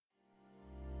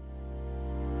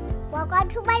Welcome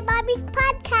to my mommy's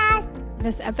podcast.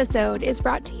 This episode is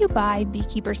brought to you by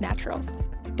Beekeepers Naturals.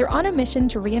 They're on a mission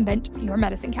to reinvent your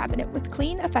medicine cabinet with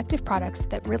clean, effective products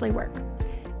that really work.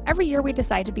 Every year we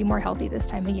decide to be more healthy this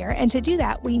time of year, and to do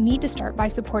that, we need to start by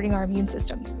supporting our immune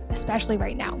systems, especially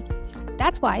right now.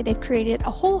 That's why they've created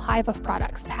a whole hive of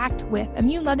products packed with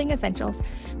immune-loving essentials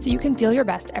so you can feel your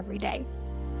best every day.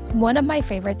 One of my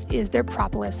favorites is their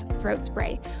Propolis Throat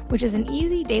Spray, which is an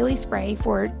easy daily spray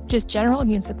for just general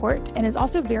immune support and is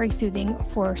also very soothing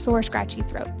for sore, scratchy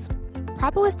throats.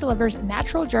 Propolis delivers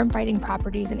natural germ-fighting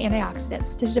properties and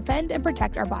antioxidants to defend and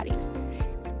protect our bodies.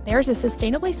 Theirs is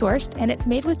sustainably sourced, and it's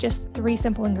made with just 3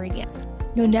 simple ingredients.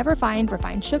 You'll never find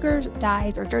refined sugars,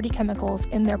 dyes, or dirty chemicals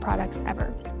in their products ever.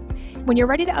 When you're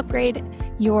ready to upgrade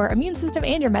your immune system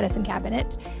and your medicine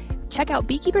cabinet, check out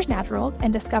Beekeepers Naturals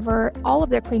and discover all of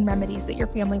their clean remedies that your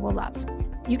family will love.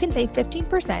 You can save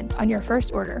 15% on your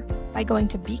first order by going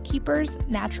to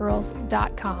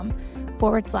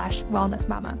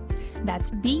beekeepersnaturals.com/wellnessmama.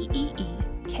 That's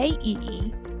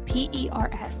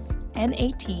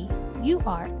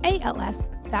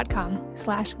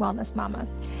BEEKEEPERSNATURALS.com/wellnessmama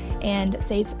and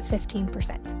save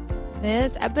 15%.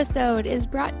 This episode is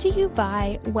brought to you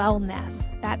by Wellness.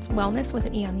 That's wellness with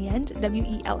an E on the end,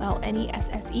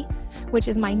 WELLNESSE, which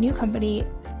is my new company.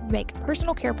 Make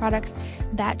personal care products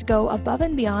that go above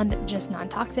and beyond just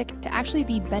non-toxic to actually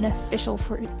be beneficial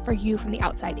for you from the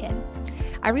outside in.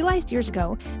 I realized years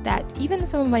ago that even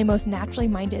some of my most naturally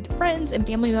minded friends and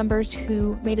family members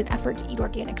who made an effort to eat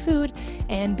organic food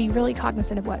and be really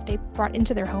cognizant of what they brought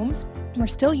into their homes were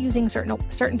still using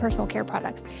certain personal care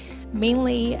products,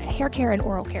 mainly hair care and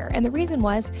oral care. And the reason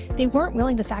was they weren't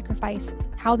willing to sacrifice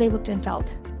how they looked and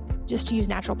felt just to use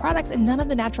natural products, and none of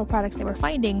the natural products they were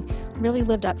finding really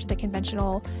lived up to the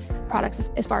conventional products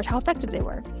as far as how effective they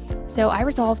were. So I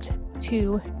resolved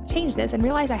to change this and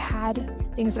realized I had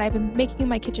things that I've been making in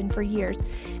my kitchen for years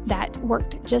that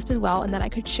worked just as well and that I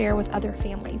could share with other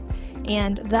families.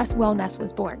 And thus Wellness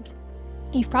was born.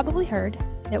 You've probably heard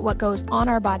that what goes on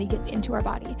our body gets into our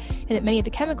body, and that many of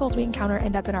the chemicals we encounter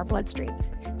end up in our bloodstream.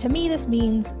 To me, this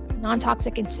means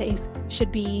non-toxic and safe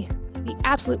should be the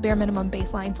absolute bare minimum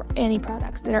baseline for any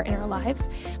products that are in our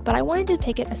lives, but I wanted to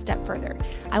take it a step further.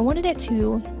 I wanted it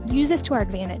to use this to our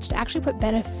advantage, to actually put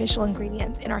beneficial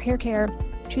ingredients in our hair care,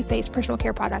 toothpaste, personal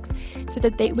care products, so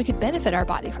that we could benefit our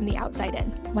body from the outside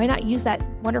in. Why not use that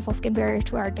wonderful skin barrier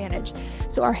to our advantage?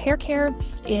 So our hair care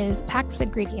is packed with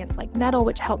ingredients like nettle,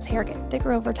 which helps hair get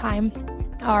thicker over time.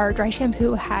 Our dry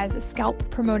shampoo has scalp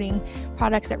promoting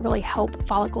products that really help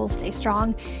follicles stay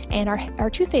strong. And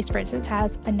our toothpaste, for instance,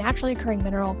 has a naturally occurring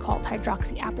mineral called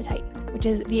hydroxyapatite, which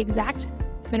is the exact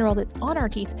mineral that's on our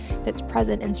teeth that's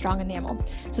present in strong enamel.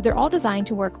 So they're all designed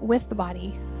to work with the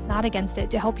body, not against it,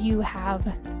 to help you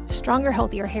have stronger,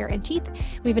 healthier hair and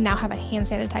teeth. We even now have a hand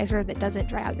sanitizer that doesn't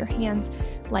dry out your hands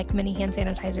like many hand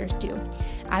sanitizers do.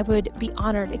 I would be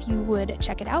honored if you would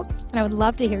check it out, and I would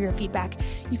love to hear your feedback.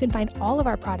 You can find all of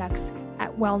our products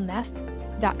at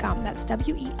wellness.com. That's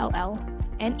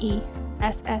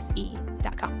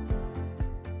WELLNESSE.com.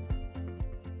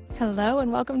 Hello,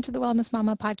 and welcome to the Wellness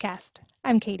Mama podcast.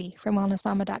 I'm Katie from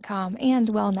wellnessmama.com and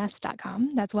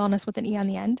wellness.com. That's wellness with an E on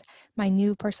the end, my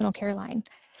new personal care line.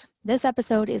 This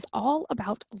episode is all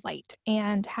about light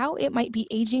and how it might be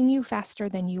aging you faster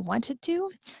than you wanted to,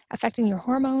 affecting your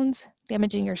hormones,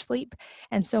 damaging your sleep,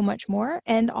 and so much more,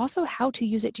 and also how to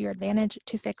use it to your advantage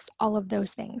to fix all of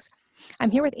those things. I'm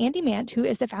here with Andy Mant, who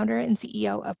is the founder and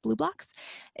CEO of BLUblox.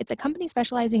 It's a company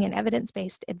specializing in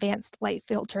evidence-based advanced light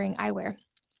filtering eyewear.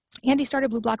 Andy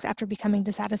started BLUblox after becoming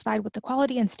dissatisfied with the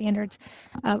quality and standards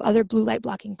of other blue light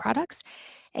blocking products,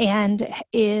 and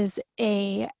is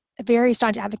a very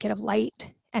staunch advocate of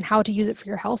light and how to use it for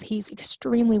your health. He's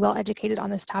extremely well educated on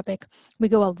this topic. We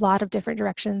go a lot of different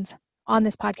directions on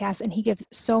this podcast, and he gives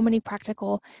so many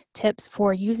practical tips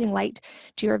for using light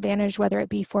to your advantage, whether it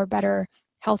be for better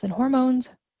health and hormones,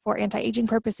 for anti-aging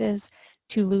purposes,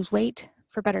 to lose weight,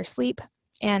 for better sleep,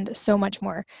 and so much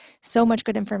more. So much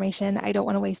good information. I don't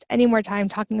want to waste any more time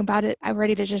talking about it. I'm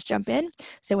ready to just jump in.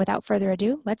 So without further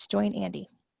ado, let's join Andy.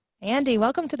 Andy,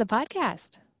 welcome to the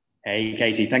podcast. Hey,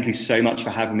 Katie, thank you so much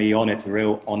for having me on. It's a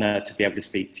real honor to be able to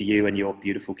speak to you and your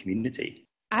beautiful community.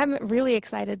 I'm really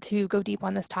excited to go deep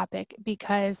on this topic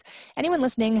because anyone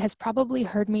listening has probably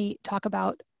heard me talk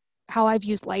about how I've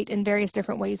used light in various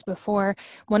different ways before.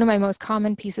 One of my most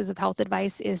common pieces of health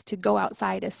advice is to go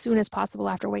outside as soon as possible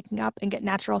after waking up and get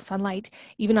natural sunlight.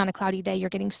 Even on a cloudy day, you're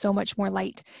getting so much more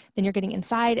light than you're getting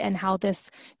inside, and how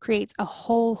this creates a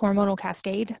whole hormonal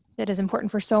cascade that is important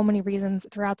for so many reasons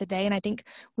throughout the day. And I think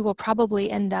we will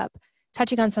probably end up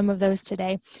touching on some of those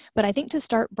today. But I think to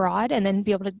start broad and then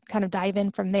be able to kind of dive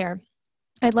in from there,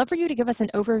 I'd love for you to give us an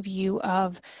overview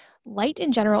of light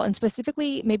in general, and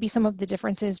specifically maybe some of the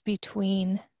differences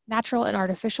between natural and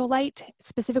artificial light,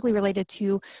 specifically related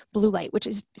to blue light, which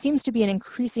seems to be an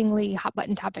increasingly hot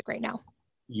button topic right now.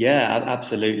 Yeah,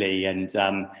 absolutely. And,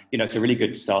 it's a really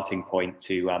good starting point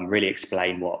to really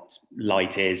explain what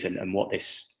light is and what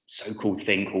this so-called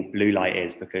thing called blue light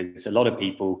is, because a lot of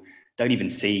people don't even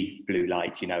see blue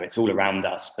light. It's all around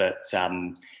us, but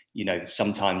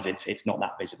sometimes it's not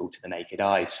that visible to the naked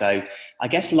eye. So I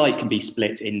guess light can be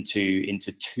split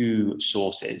into two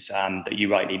sources that you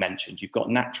rightly mentioned. You've got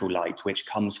natural light, which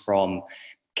comes from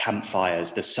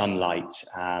campfires, the sunlight,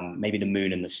 maybe the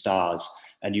moon and the stars.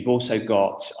 And you've also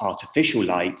got artificial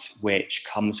light, which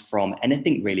comes from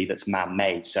anything really that's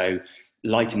man-made. So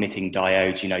light emitting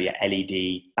diodes, your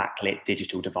LED backlit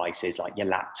digital devices like your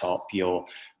laptop, your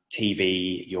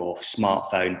TV, your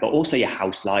smartphone, but also your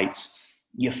house lights,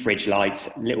 your fridge lights,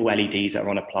 little LEDs that are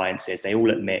on appliances. They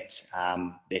all emit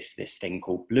this thing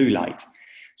called blue light.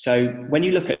 So when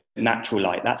you look at natural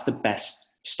light, that's the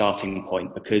best starting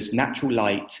point, because natural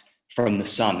light from the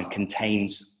sun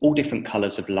contains all different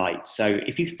colors of light. So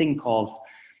if you think of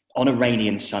on a rainy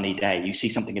and sunny day, you see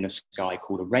something in the sky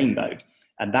called a rainbow,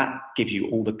 and that gives you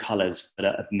all the colors that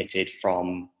are emitted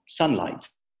from sunlight.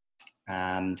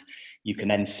 And you can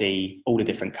then see all the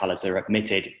different colors that are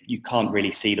emitted. You can't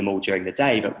really see them all during the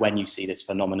day, but when you see this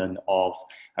phenomenon of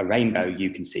a rainbow,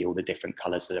 you can see all the different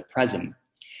colors that are present.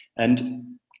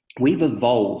 And we've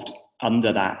evolved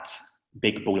under that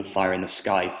big ball of fire in the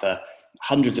sky for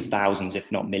hundreds of thousands,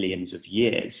 if not millions of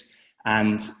years.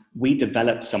 And we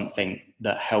developed something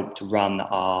that helped run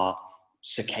our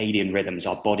circadian rhythms,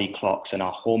 our body clocks and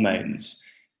our hormones,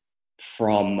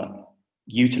 from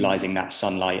utilizing that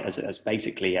sunlight as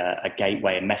basically a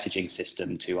gateway and messaging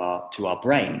system to our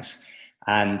brains.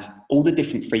 And all the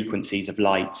different frequencies of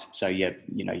light, so your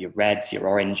reds, your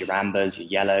orange, your ambers, your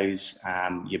yellows,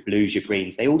 your blues, your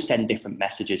greens, they all send different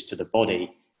messages to the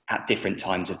body at different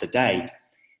times of the day.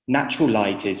 Natural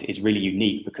light is really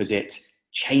unique because it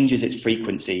changes its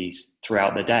frequencies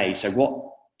throughout the day. So what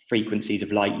frequencies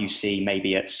of light you see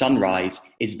maybe at sunrise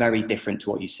is very different to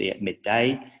what you see at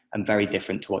midday, and very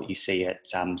different to what you see at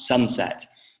sunset.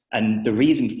 And the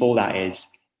reason for that is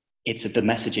it's the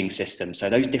messaging system. So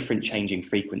those different changing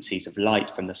frequencies of light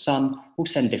from the sun will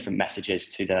send different messages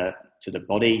to the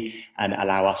body and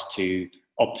allow us to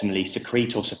optimally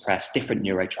secrete or suppress different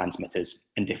neurotransmitters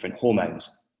and different hormones.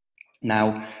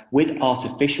 Now, with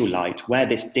artificial light, where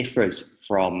this differs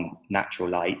from natural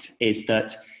light is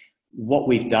that what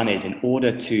we've done is, in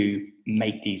order to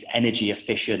make these energy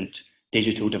efficient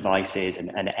digital devices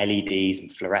and LEDs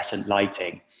and fluorescent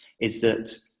lighting, is that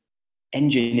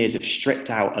engineers have stripped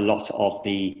out a lot of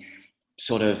the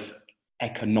sort of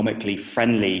economically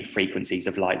friendly frequencies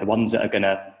of light, the ones that are going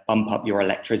to bump up your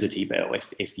electricity bill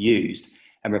if used,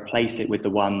 and replaced it with the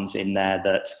ones in there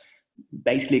that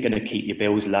basically are going to keep your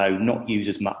bills low, not use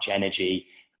as much energy,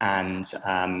 and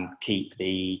keep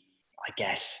the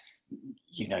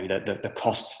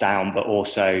costs down, but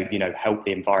also, help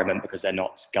the environment because they're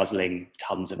not guzzling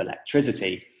tons of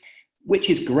electricity, which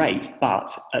is great,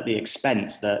 but at the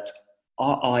expense that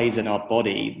our eyes and our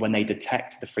body, when they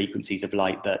detect the frequencies of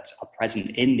light that are present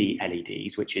in the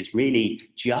LEDs, which is really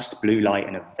just blue light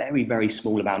and a very, very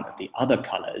small amount of the other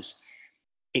colors,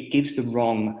 it gives the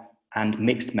wrong and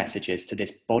mixed messages to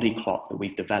this body clock that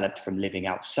we've developed from living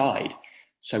outside.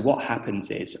 So what happens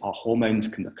is our hormones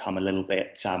can become a little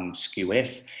bit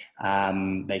skew-if,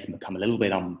 they can become a little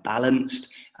bit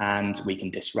unbalanced, and we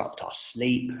can disrupt our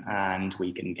sleep, and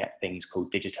we can get things called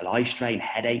digital eye strain,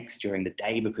 headaches during the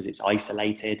day because it's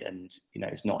isolated and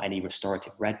it's not any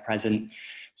restorative red present.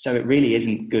 So it really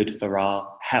isn't good for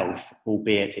our health,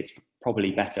 albeit it's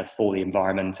probably better for the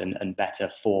environment and better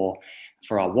for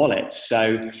our wallets.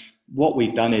 So what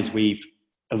we've done is we've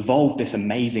evolved this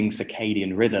amazing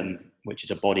circadian rhythm, which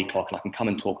is a body clock, and I can come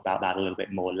and talk about that a little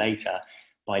bit more later,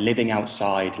 by living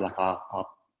outside like our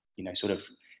sort of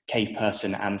cave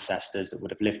person ancestors that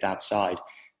would have lived outside.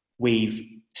 We've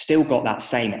still got that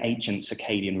same ancient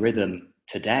circadian rhythm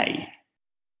today,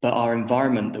 but our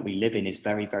environment that we live in is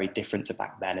very, very different to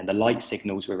back then, and the light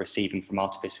signals we're receiving from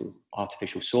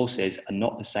artificial sources are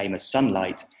not the same as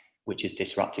sunlight, which is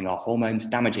disrupting our hormones,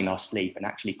 damaging our sleep, and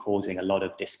actually causing a lot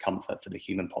of discomfort for the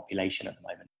human population at the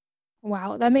moment.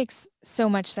 Wow, that makes so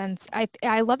much sense.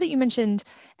 I love that you mentioned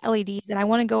LEDs, and I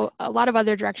want to go a lot of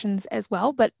other directions as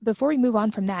well. But before we move on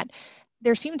from that,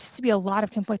 there seems to be a lot of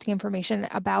conflicting information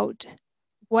about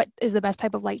what is the best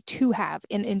type of light to have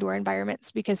in indoor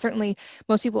environments? Because certainly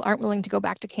most people aren't willing to go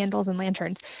back to candles and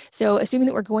lanterns. So assuming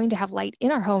that we're going to have light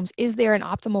in our homes, is there an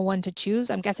optimal one to choose?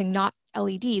 I'm guessing not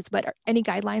LEDs, but any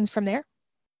guidelines from there?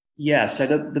 Yeah, so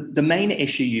the main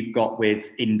issue you've got with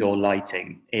indoor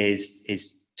lighting is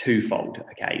twofold.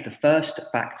 Okay, the first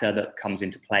factor that comes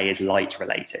into play is light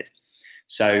related.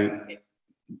 So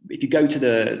if you go to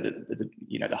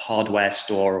the hardware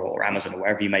store or Amazon or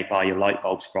wherever you may buy your light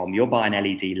bulbs from, you'll buy an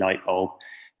LED light bulb,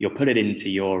 you'll put it into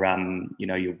your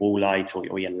your wall light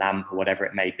or your lamp or whatever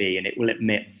it may be, and it will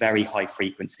emit very high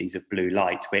frequencies of blue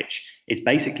light, which is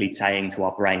basically saying to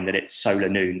our brain that it's solar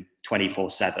noon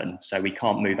 24/7. So we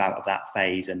can't move out of that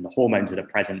phase, and the hormones that are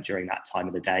present during that time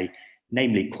of the day,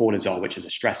 namely cortisol, which is a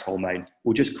stress hormone,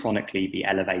 will just chronically be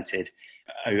elevated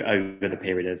over the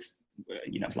period of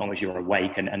as long as you're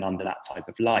awake and under that type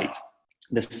of light.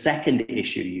 The second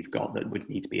issue you've got that would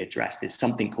need to be addressed is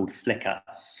something called flicker.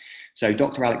 So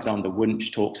Dr. Alexander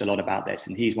Wunsch talks a lot about this,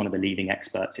 and he's one of the leading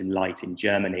experts in light in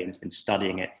Germany and has been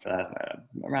studying it for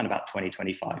around about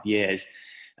 25 years.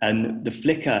 And the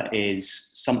flicker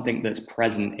is something that's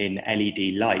present in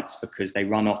LED lights because they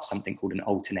run off something called an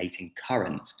alternating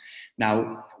current.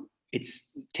 Now,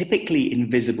 it's typically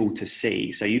invisible to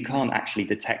see, so you can't actually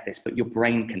detect this, but your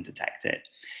brain can detect it.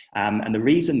 And the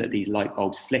reason that these light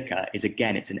bulbs flicker is,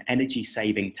 again, it's an energy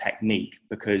saving technique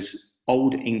because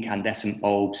old incandescent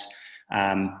bulbs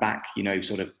back,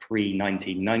 sort of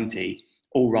pre-1990,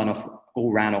 all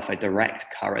ran off a direct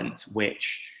current,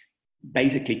 which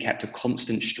basically kept a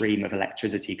constant stream of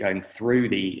electricity going through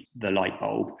the light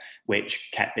bulb, which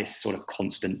kept this sort of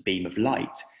constant beam of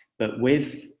light. But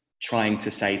with trying to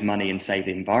save money and save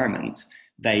the environment,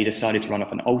 they decided to run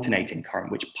off an alternating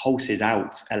current, which pulses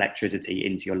out electricity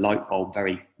into your light bulb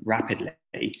very rapidly,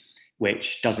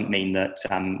 which doesn't mean that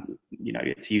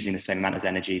it's using the same amount of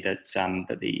energy that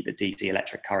the DC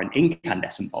electric current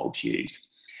incandescent bulbs used.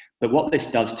 But what this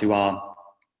does to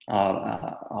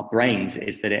our brains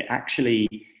is that it actually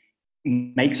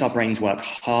makes our brains work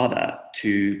harder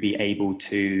to be able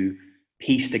to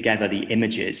piece together the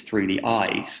images through the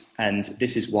eyes. And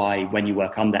this is why when you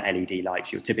work under LED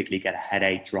lights, you'll typically get a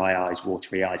headache, dry eyes,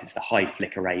 watery eyes. It's the high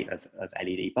flicker rate of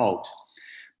LED bulbs.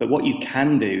 But what you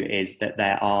can do is that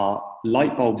there are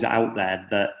light bulbs out there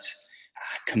that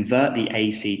convert the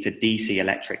AC to DC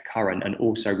electric current and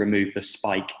also remove the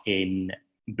spike in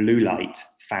blue light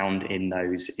found in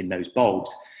those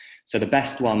bulbs. So the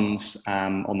best ones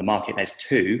on the market, there's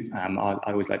two. I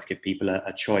always like to give people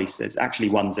a choice. There's actually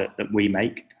ones that we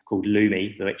make called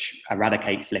Lumi, which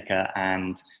eradicate flicker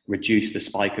and reduce the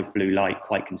spike of blue light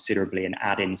quite considerably and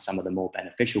add in some of the more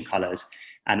beneficial colors.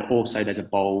 And also there's a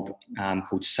bulb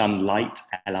called Sunlight,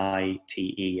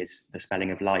 L-I-T-E is the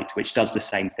spelling of light, which does the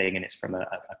same thing, and it's from a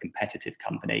competitive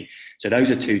company. So those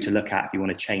are two to look at if you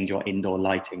want to change your indoor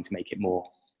lighting to make it more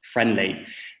friendly.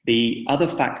 The other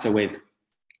factor with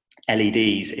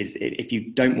LEDs is if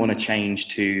you don't want to change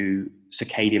to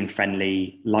circadian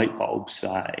friendly light bulbs,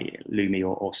 Lumi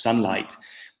or Sunlight,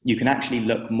 you can actually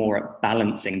look more at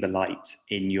balancing the light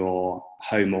in your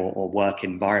home or work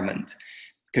environment.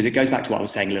 Because it goes back to what I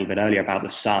was saying a little bit earlier about the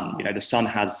sun. The sun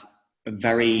has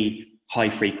very high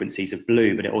frequencies of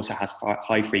blue, but it also has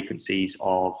high frequencies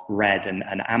of red and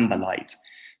amber light.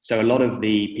 So a lot of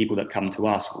the people that come to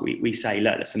us, we say,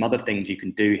 look, there's some other things you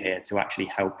can do here to actually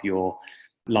help your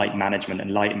light management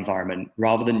and light environment,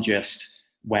 rather than just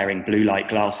wearing blue light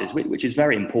glasses, which is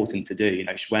very important to do. You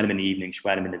should wear them in the evening, should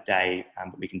wear them in the day,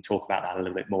 but we can talk about that a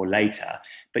little bit more later.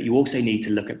 But you also need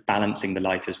to look at balancing the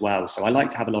light as well. So I like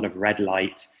to have a lot of red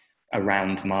light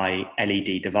around my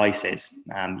LED devices.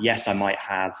 Yes, I might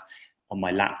have on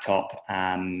my laptop,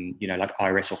 like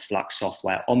Iris or Flux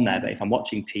software on there. But if I'm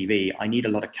watching TV, I need a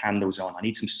lot of candles on. I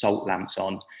need some salt lamps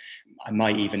on. I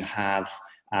might even have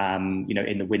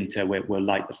in the winter we'll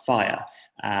light the fire.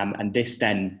 And this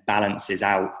then balances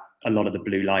out a lot of the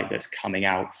blue light that's coming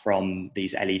out from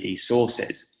these LED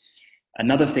sources.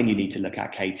 Another thing you need to look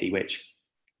at, Katie, which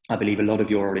I believe a lot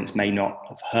of your audience may not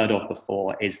have heard of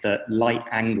before, is that light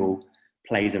angle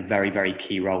plays a very, very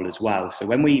key role as well. So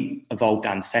when we evolved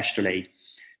ancestrally,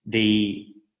 the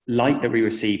light that we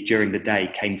received during the day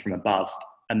came from above,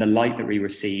 and the light that we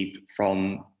received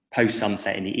from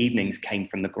post-sunset in the evenings came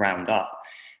from the ground up.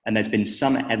 And there's been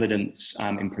some evidence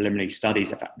in preliminary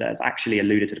studies that have actually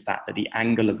alluded to the fact that the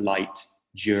angle of light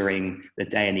during the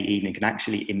day and the evening can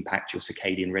actually impact your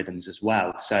circadian rhythms as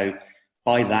well. So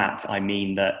by that, I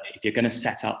mean that if you're going to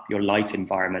set up your light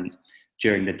environment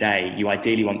during the day, you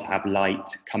ideally want to have light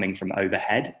coming from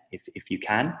overhead if you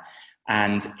can.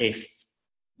 And if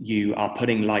you are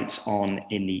putting lights on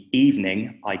in the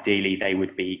evening, ideally they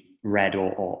would be red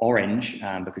or orange,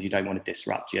 because you don't want to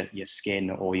disrupt your skin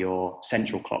or your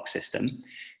central clock system,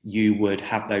 you would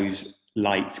have those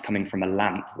lights coming from a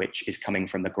lamp, which is coming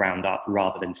from the ground up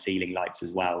rather than ceiling lights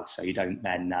as well. So you don't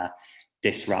then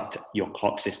disrupt your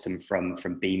clock system from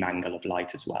beam angle of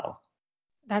light as well.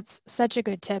 That's such a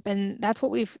good tip. And that's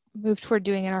what we've moved toward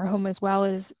doing in our home as well,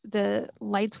 is the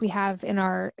lights we have in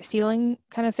our ceiling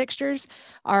kind of fixtures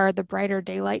are the brighter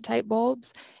daylight type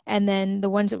bulbs. And then the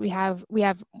ones that we have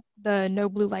the no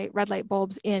blue light, red light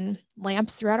bulbs in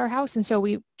lamps throughout our house. And so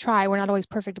we're not always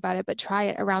perfect about it, but try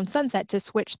it around sunset to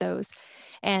switch those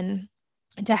and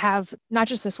to have not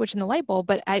just a switch in the light bulb,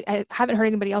 but I haven't heard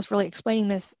anybody else really explaining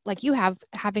this like you have,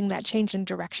 having that change in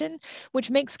direction, which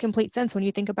makes complete sense when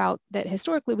you think about that.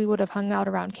 Historically, we would have hung out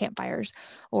around campfires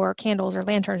or candles or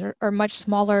lanterns or much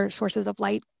smaller sources of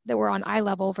light that were on eye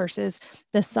level versus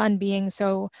the sun being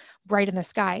so bright in the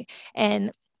sky.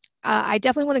 And I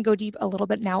definitely want to go deep a little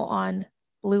bit now on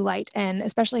blue light, and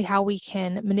especially how we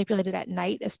can manipulate it at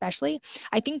night. Especially,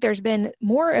 I think there's been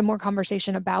more and more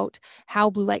conversation about how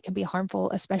blue light can be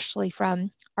harmful, especially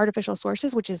from artificial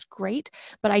sources, which is great.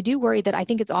 But I do worry that I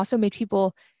think it's also made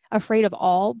people afraid of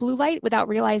all blue light without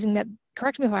realizing that,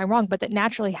 correct me if I'm wrong, but that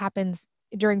naturally happens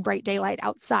during bright daylight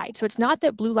outside. So it's not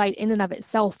that blue light in and of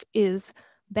itself is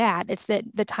bad. It's that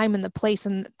the time and the place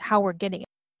and how we're getting it.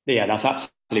 Yeah, that's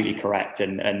absolutely correct.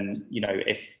 And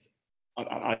if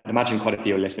I imagine quite a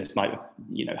few of your listeners might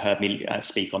have, heard me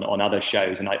speak on other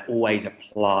shows, and I always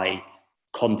apply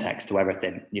context to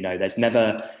everything. There's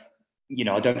never,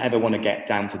 I don't ever want to get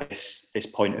down to this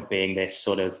point of being this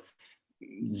sort of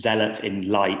zealot in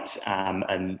light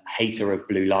and hater of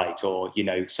blue light, or,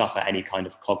 suffer any kind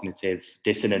of cognitive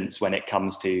dissonance when it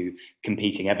comes to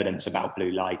competing evidence about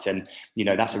blue light. And,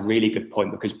 that's a really good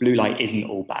point, because blue light isn't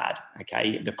all bad.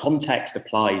 Okay. The context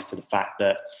applies to the fact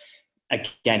that,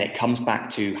 again, it comes back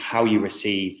to how you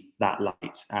receive that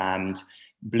light. And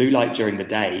blue light during the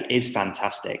day is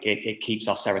fantastic. It keeps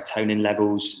our serotonin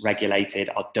levels regulated,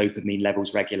 our dopamine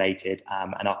levels regulated,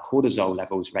 and our cortisol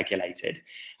levels regulated.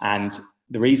 And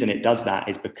the reason it does that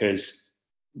is because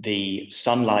the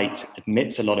sunlight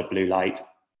emits a lot of blue light,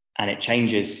 and it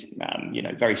changes,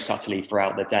 very subtly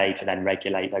throughout the day to then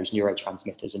regulate those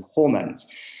neurotransmitters and hormones.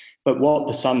 But what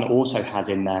the sun also has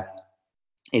in there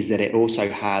is that it also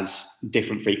has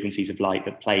different frequencies of light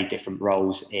that play different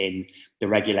roles in the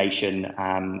regulation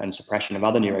and suppression of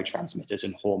other neurotransmitters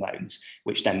and hormones,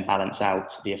 which then balance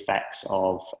out the effects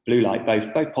of blue light,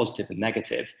 both positive and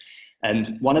negative.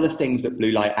 And one of the things that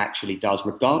blue light actually does,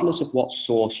 regardless of what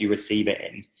source you receive it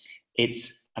in,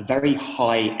 it's a very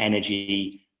high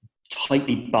energy,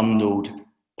 tightly bundled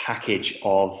package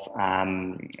of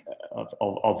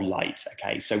light.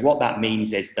 Okay, so what that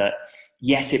means is that,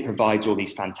 yes, it provides all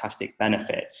these fantastic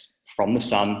benefits from the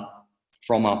sun,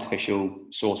 from artificial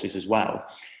sources as well.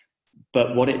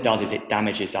 But what it does is it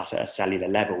damages us at a cellular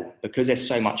level. Because there's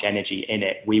so much energy in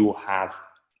it, we will have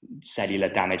cellular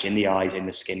damage in the eyes, in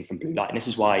the skin from blue light. And this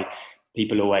is why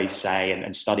people always say,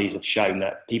 and studies have shown,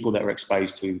 that people that are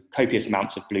exposed to copious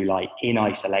amounts of blue light in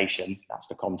isolation, that's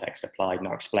the context applied, and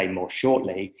I'll explain more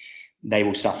shortly, they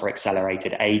will suffer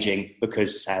accelerated aging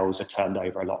because cells are turned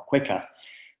over a lot quicker.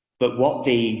 But what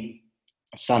the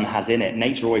sun has in it,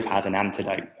 nature always has an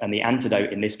antidote. And the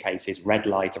antidote in this case is red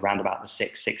light around about the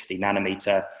 660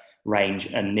 nanometer range,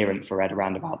 and near infrared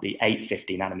around about the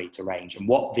 850 nanometer range. And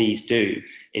what these do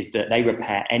is that they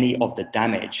repair any of the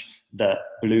damage that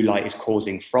blue light is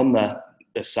causing from the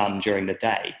sun during the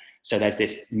day. So there's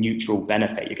this neutral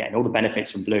benefit. You're getting all the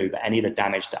benefits from blue, but any of the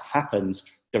damage that happens,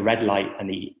 the red light and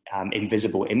the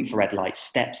invisible infrared light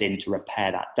steps in to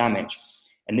repair that damage.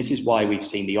 And this is why we've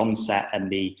seen the onset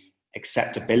and the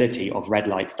acceptability of red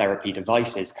light therapy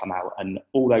devices come out. And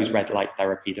all those red light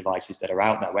therapy devices that are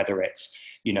out there, whether it's,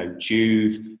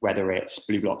 Juve, whether it's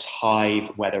BLUblox Hive,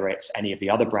 whether it's any of the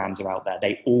other brands that are out there,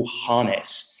 they all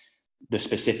harness the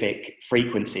specific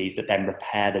frequencies that then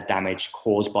repair the damage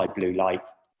caused by blue light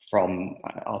from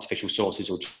artificial sources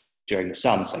or during the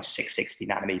sun. So 660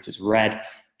 nanometers red,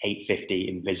 850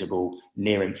 invisible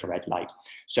near infrared light.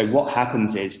 So what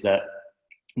happens is that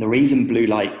the reason blue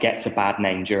light gets a bad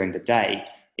name during the day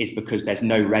is because there's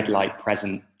no red light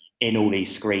present in all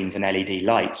these screens and LED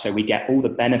lights. So we get all the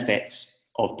benefits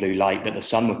of blue light that the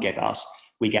sun would give us.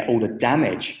 We get all the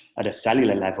damage at a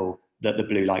cellular level that the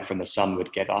blue light from the sun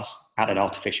would give us at an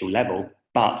artificial level.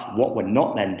 But what we're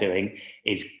not then doing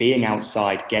is being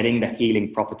outside, getting the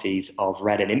healing properties of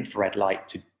red and infrared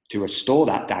light to restore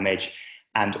that damage.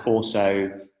 And also,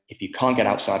 if you can't get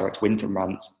outside or it's winter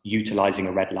months, utilizing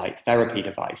a red light therapy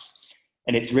device.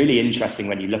 And it's really interesting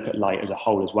when you look at light as a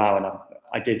whole as well. And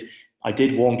I did I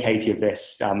did warn Katie of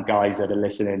this, guys that are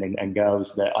listening and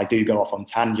girls, that I do go off on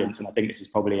tangents, and I think this is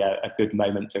probably a good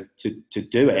moment to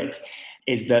do it,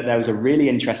 is that there was a really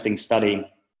interesting study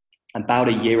about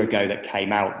a year ago that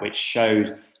came out, which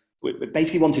showed, we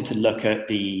basically wanted to look at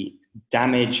the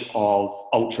damage of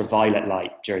ultraviolet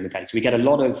light during the day. So we get a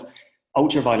lot of,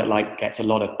 ultraviolet light gets a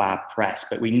lot of bad press,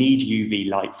 but we need UV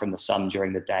light from the sun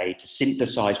during the day to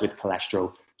synthesize with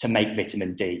cholesterol to make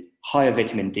vitamin D. Higher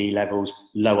vitamin D levels,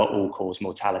 lower all-cause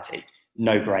mortality.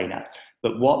 No brainer.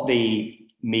 But what the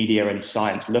media and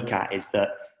science look at is that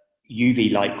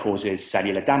UV light causes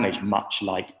cellular damage, much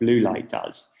like blue light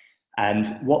does. And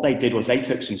what they did was they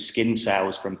took some skin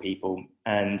cells from people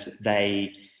and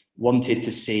they wanted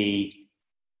to see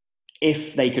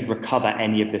if they could recover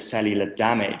any of the cellular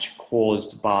damage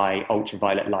caused by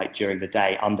ultraviolet light during the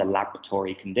day under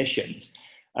laboratory conditions.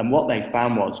 And what they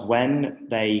found was when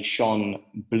they shone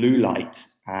blue light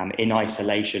in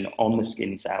isolation on the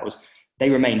skin cells, they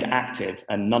remained active,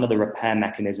 and none of the repair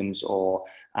mechanisms or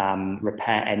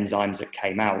repair enzymes that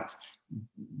came out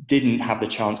didn't have the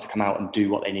chance to come out and do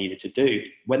what they needed to do.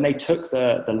 When they took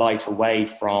the light away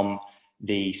from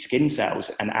the skin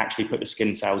cells and actually put the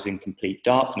skin cells in complete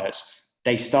darkness,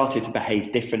 they started to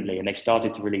behave differently, and they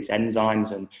started to release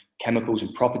enzymes and chemicals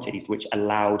and properties which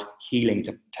allowed healing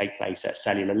to take place at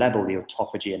cellular level. The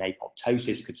autophagy and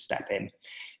apoptosis could step in,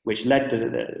 which led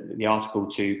the article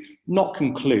to not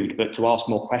conclude, but to ask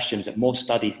more questions, that more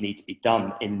studies need to be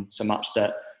done, in so much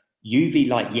that UV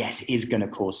light, yes, is going to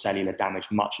cause cellular damage,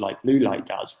 much like blue light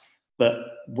does. But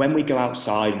when we go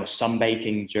outside and we're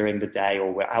sunbaking during the day,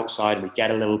 or we're outside and we get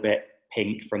a little bit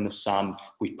pink from the sun,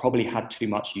 we've probably had too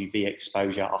much UV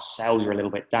exposure, our cells are a little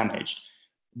bit damaged.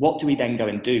 What do we then go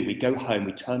and do? We go home,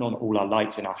 we turn on all our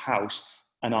lights in our house,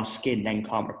 and our skin then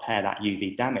can't repair that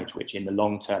UV damage, which in the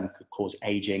long term could cause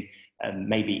aging and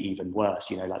maybe even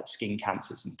worse, like skin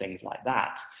cancers and things like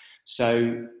that.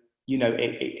 So,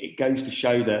 it goes to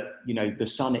show that, the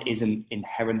sun isn't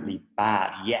inherently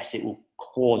bad. Yes, it will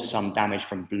cause some damage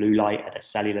from blue light at a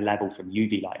cellular level, from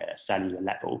UV light at a cellular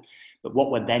level. But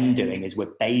what we're then doing is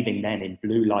we're bathing then in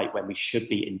blue light when we should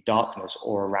be in darkness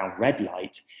or around red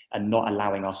light, and not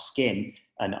allowing our skin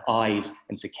and eyes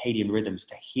and circadian rhythms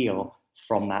to heal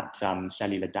from that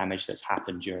cellular damage that's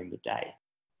happened during the day.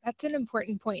 That's an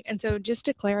important point. And so just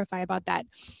to clarify about that,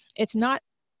 it's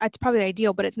probably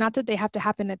ideal, but it's not that they have to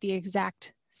happen at the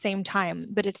exact same time,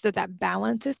 but it's that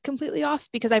balance is completely off.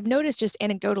 Because I've noticed, just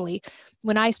anecdotally,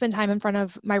 when I spend time in front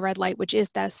of my red light, which is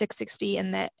the 660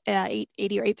 and the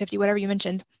 880 or 850, whatever you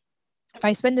mentioned, if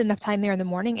I spend enough time there in the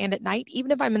morning and at night,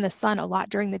 even if I'm in the sun a lot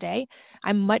during the day,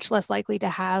 I'm much less likely to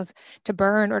have to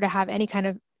burn or to have any kind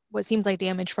of what seems like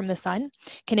damage from the sun.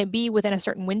 Can it be within a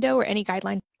certain window or any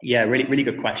guideline? Yeah, really, really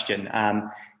good question.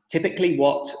 Typically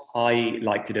what I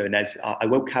like to do, and I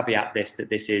will caveat this, that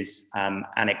this is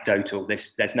anecdotal,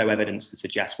 there's no evidence to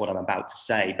suggest what I'm about to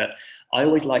say, but I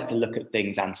always like to look at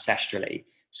things ancestrally.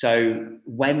 So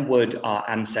when would our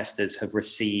ancestors have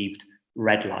received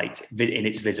red light in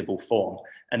its visible form?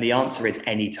 And the answer is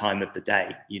any time of the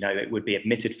day. It would be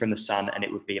emitted from the sun, and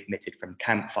it would be emitted from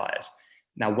campfires.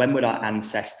 Now, when would our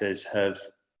ancestors have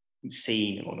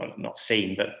seen, or not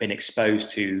seen, but been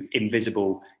exposed to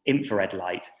invisible infrared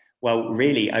light? Well,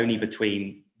 really only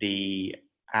between the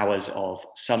hours of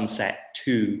sunset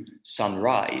to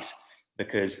sunrise,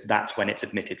 because that's when it's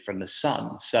emitted from the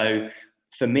sun. So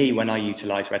for me, when I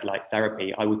utilize red light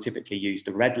therapy, I would typically use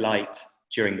the red light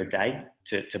during the day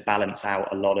to balance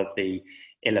out a lot of the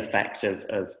ill effects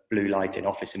of blue light in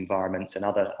office environments and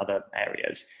other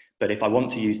areas. But if I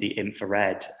want to use the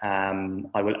infrared,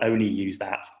 I will only use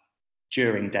that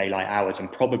during daylight hours,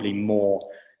 and probably more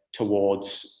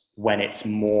towards when it's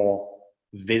more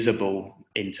visible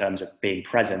in terms of being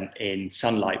present in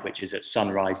sunlight, which is at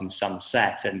sunrise and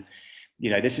sunset. And,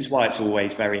 this is why it's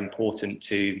always very important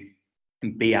to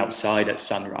be outside at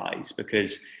sunrise,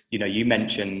 because, you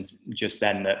mentioned just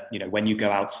then that, when you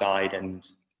go outside and,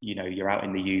 you're out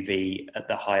in the UV at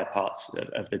the higher parts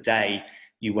of the day,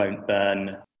 you won't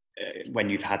burn when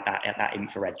you've had that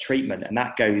infrared treatment. And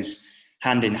that goes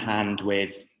hand in hand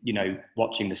with,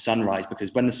 watching the sunrise,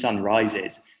 because when the sun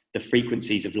rises, the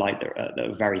frequencies of light that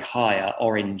are very high are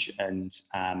orange and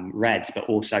reds, but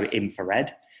also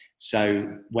infrared.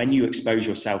 So when you expose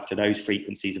yourself to those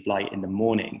frequencies of light in the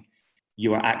morning,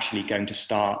 you are actually going to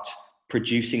start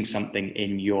producing something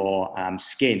in your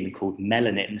skin called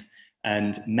melanin.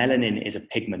 And melanin is a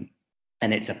pigment,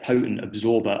 and it's a potent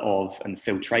absorber of and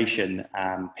filtration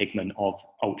pigment of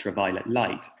ultraviolet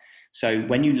light. So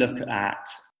when you look at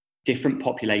different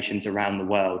populations around the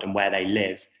world and where they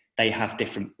live, they have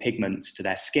different pigments to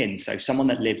their skin. So someone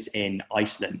that lives in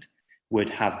Iceland, would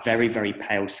have very, very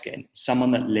pale skin.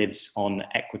 Someone that lives on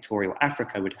equatorial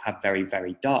Africa would have very,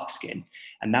 very dark skin.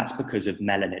 And that's because of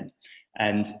melanin.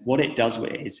 And what it does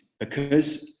is,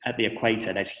 because at the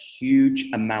equator, there's huge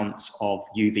amounts of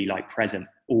UV light present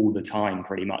all the time,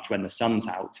 pretty much when the sun's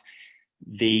out,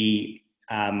 the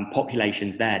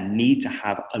populations there need to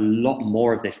have a lot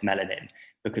more of this melanin,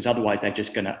 because otherwise they're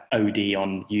just going to OD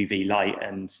on UV light,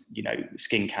 and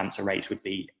skin cancer rates would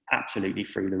be absolutely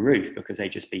through the roof because they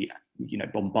just be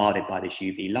bombarded by this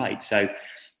UV light. So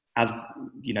as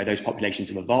those populations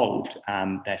have evolved,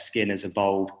 their skin has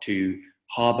evolved to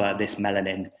harbor this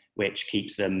melanin, which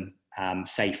keeps them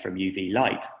safe from UV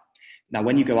light. Now,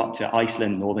 when you go up to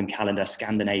Iceland, Northern Canada,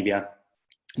 Scandinavia,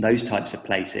 those types of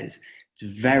places,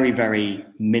 it's very, very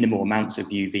minimal amounts of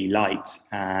UV light,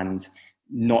 and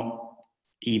not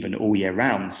even all year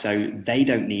round. So they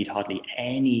don't need hardly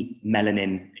any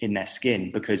melanin in their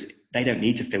skin, because they don't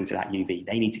need to filter that UV.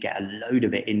 They need to get a load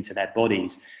of it into their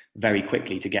bodies very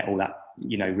quickly to get all that,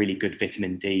 really good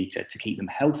vitamin D to keep them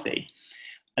healthy.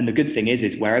 And the good thing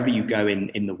is wherever you go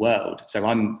in the world, so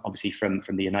I'm obviously from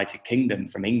the United Kingdom,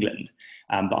 from England,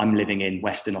 but I'm living in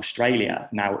Western Australia.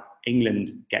 Now,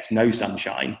 England gets no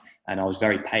sunshine, and I was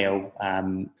very pale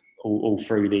all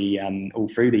through the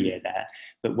year there.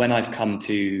 But when I've come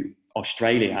to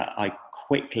Australia, I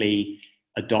quickly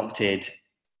adopted,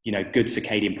 good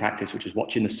circadian practice, which was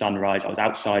watching the sunrise. I was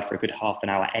outside for a good half an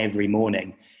hour every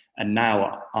morning. And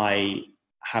now I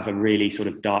have a really sort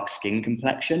of dark skin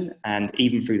complexion. And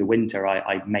even through the winter,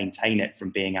 I maintain it from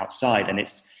being outside. And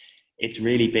it's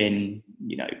really been,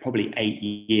 probably 8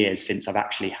 years since I've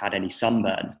actually had any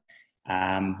sunburn.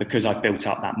 Because I've built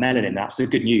up that melanin. That's the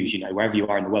good news, wherever you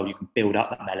are in the world, you can build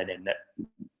up that melanin. That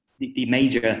the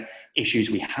major issues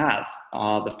we have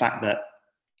are the fact that,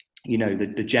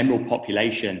 the general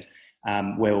population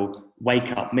will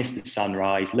wake up, miss the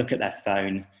sunrise, look at their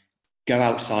phone, go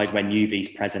outside when UV is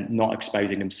present, not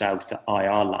exposing themselves to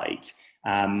IR light,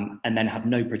 and then have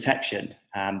no protection.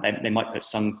 They might put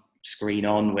sunscreen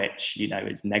on, which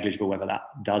is negligible whether that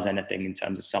does anything in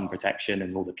terms of sun protection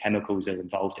and all the chemicals that are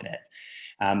involved in it.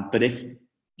 But if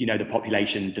the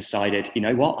population decided,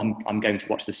 I'm going to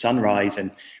watch the sunrise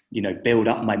and build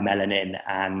up my melanin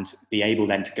and be able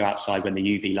then to go outside when the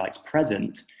UV light's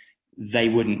present, they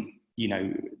wouldn't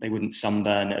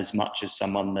sunburn as much as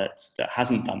someone that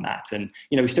hasn't done that. And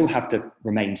we still have to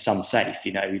remain sun safe.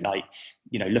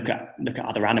 Look at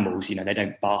other animals. They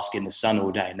don't bask in the sun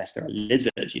all day unless they're a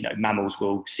lizard. Mammals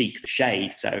will seek the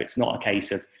shade. So it's not a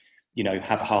case of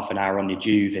have half an hour on your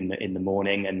Juve in the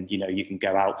morning, and you can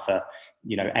go out for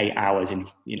 8 hours in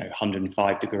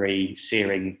 105 degree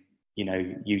searing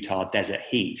Utah desert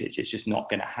heat. It's just not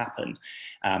going to happen.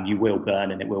 You will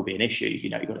burn, and it will be an issue.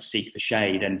 You've got to seek the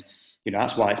shade. And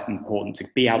that's why it's important to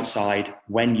be outside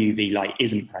when UV light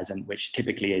isn't present, which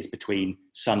typically is between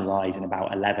sunrise and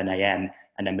about 11 a.m.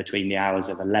 and then between the hours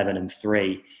of 11 and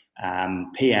 3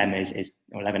 p.m. is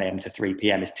 11 a.m. to 3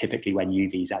 p.m. is typically when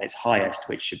UV is at its highest,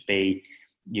 which should be,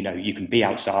 you can be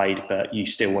outside, but you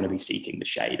still want to be seeking the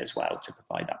shade as well to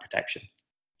provide that protection.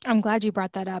 I'm glad you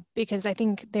brought that up, because I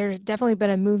think there's definitely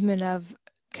been a movement of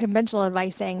conventional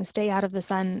advice saying stay out of the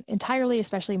sun entirely,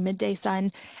 especially midday sun.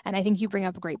 And I think you bring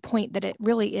up a great point that it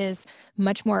really is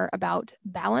much more about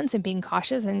balance and being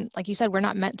cautious. And like you said, we're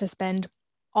not meant to spend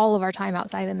all of our time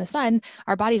outside in the sun.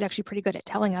 Our body's actually pretty good at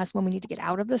telling us when we need to get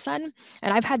out of the sun.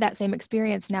 And I've had that same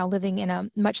experience now living in a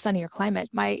much sunnier climate.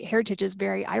 My heritage is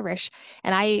very Irish,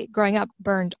 and I, growing up,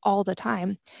 burned all the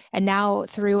time. And now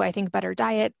through, I think, better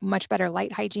diet, much better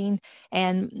light hygiene,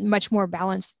 and much more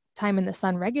balanced time in the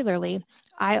sun regularly,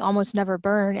 I almost never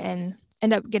burn and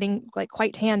end up getting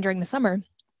quite tan during the summer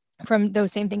from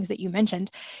those same things that you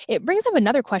mentioned. It brings up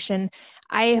another question.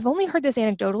 I have only heard this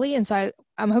anecdotally, and so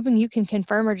I'm hoping you can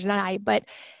confirm or deny, but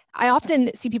I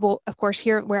often see people, of course,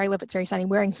 here where I live, it's very sunny,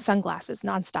 wearing sunglasses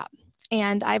nonstop.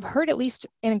 And I've heard, at least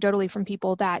anecdotally from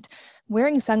people, that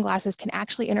wearing sunglasses can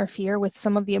actually interfere with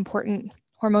some of the important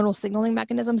hormonal signaling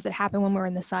mechanisms that happen when we're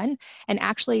in the sun, and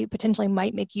actually potentially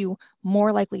might make you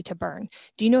more likely to burn.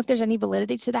 Do you know if there's any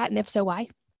validity to that? And if so, why?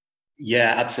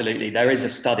 Yeah, absolutely. There is a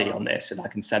study on this, and I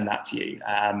can send that to you,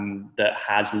 that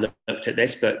has looked at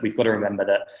this. But we've got to remember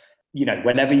that,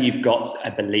 whenever you've got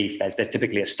a belief, there's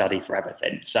typically a study for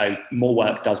everything. So more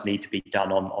work does need to be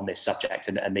done on this subject.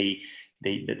 And the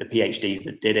PhDs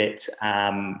that did it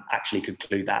actually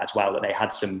conclude that as well, that they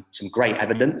had some great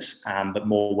evidence, but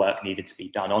more work needed to be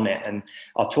done on it. And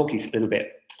I'll talk you a little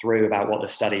bit through about what the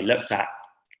study looked at.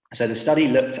 So the study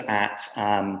looked at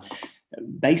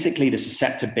basically the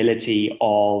susceptibility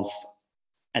of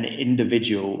an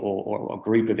individual or a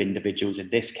group of individuals, in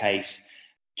this case,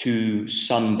 to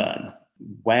sunburn.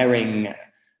 wearing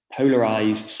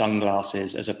polarized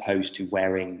sunglasses as opposed to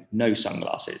wearing no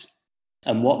sunglasses.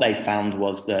 And what they found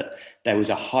was that there was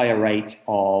a higher rate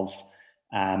of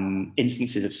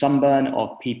instances of sunburn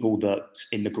of people that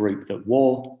in the group that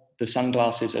wore the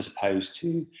sunglasses as opposed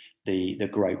to the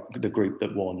group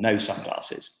that wore no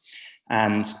sunglasses.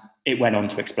 And it went on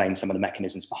to explain some of the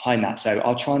mechanisms behind that. So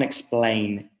I'll try and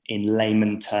explain in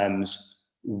layman terms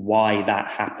why that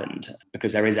happened,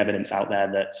 because there is evidence out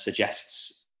there that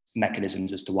suggests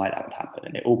mechanisms as to why that would happen.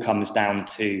 And it all comes down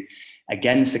to,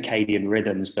 again, circadian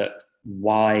rhythms, but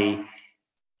why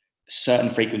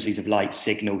certain frequencies of light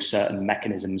signal certain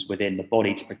mechanisms within the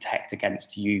body to protect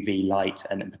against UV light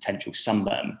and potential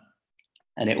sunburn.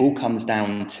 And it all comes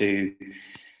down to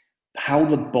how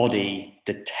the body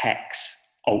detects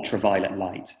ultraviolet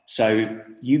light. So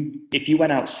if you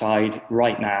went outside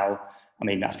right now, I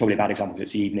mean, that's probably a bad example because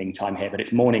it's the evening time here, but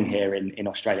it's morning here in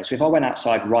Australia. So if I went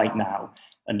outside right now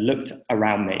and looked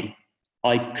around me,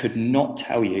 I could not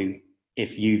tell you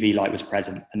if UV light was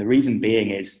present. And the reason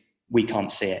being is we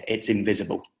can't see it. It's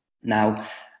invisible. Now,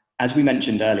 as we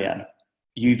mentioned earlier,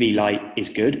 UV light is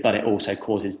good, but it also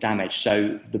causes damage.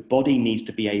 So the body needs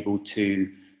to be able to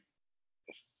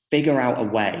figure out a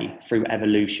way through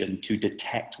evolution to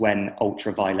detect when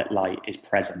ultraviolet light is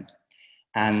present.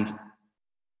 And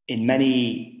in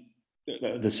many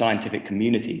of the scientific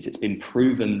communities, it's been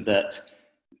proven that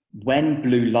when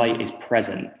blue light is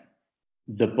present,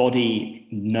 the body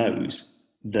knows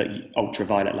that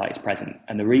ultraviolet light is present.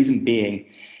 And the reason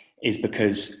being is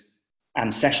because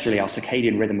ancestrally our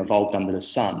circadian rhythm evolved under the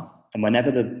sun. And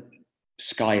whenever the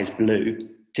sky is blue,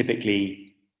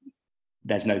 typically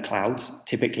there's no clouds,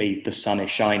 typically the sun is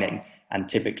shining, and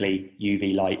typically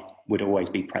UV light would always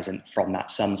be present from that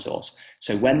sun source.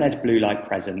 So when there's blue light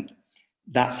present,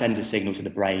 that sends a signal to the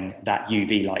brain that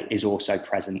UV light is also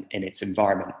present in its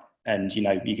environment. And,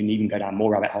 you can even go down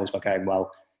more rabbit holes by going,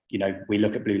 well, we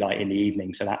look at blue light in the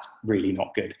evening, so that's really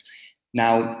not good.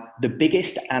 Now, the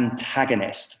biggest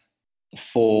antagonist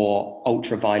for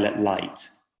ultraviolet light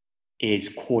is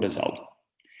cortisol.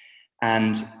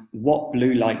 And what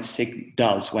blue light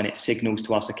does when it signals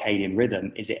to our circadian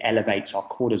rhythm is it elevates our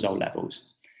cortisol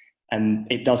levels. And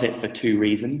it does it for two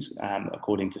reasons,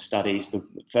 according to studies. The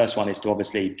first one is to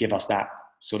obviously give us that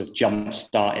sort of jump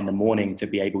start in the morning to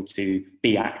be able to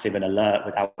be active and alert.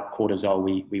 Without cortisol,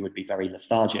 we would be very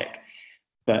lethargic.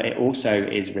 But it also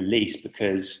is released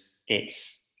because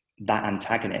it's that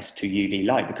antagonist to UV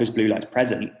light. Because blue light's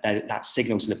present, that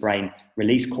signals to the brain,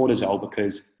 release cortisol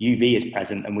because UV is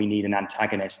present and we need an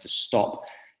antagonist to stop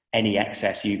any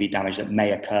excess UV damage that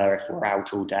may occur if we're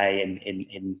out all day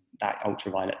in that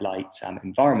ultraviolet light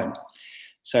environment.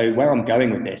 So where I'm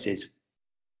going with this is,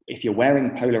 if you're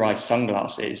wearing polarized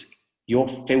sunglasses, you're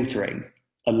filtering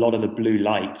a lot of the blue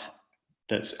light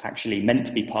that's actually meant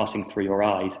to be passing through your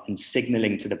eyes and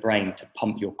signaling to the brain to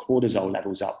pump your cortisol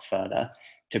levels up further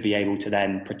to be able to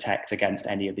then protect against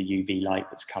any of the UV light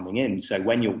that's coming in. So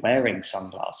when you're wearing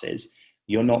sunglasses,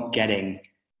 you're not getting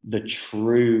the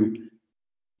true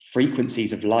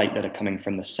frequencies of light that are coming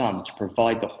from the sun to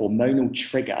provide the hormonal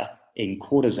trigger in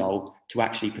cortisol to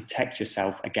actually protect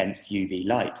yourself against UV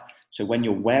light. So when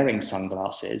you're wearing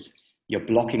sunglasses, you're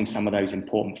blocking some of those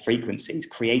important frequencies,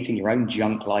 creating your own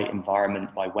junk light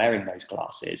environment by wearing those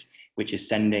glasses, which is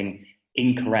sending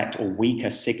incorrect or weaker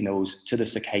signals to the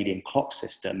circadian clock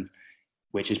system,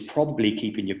 which is probably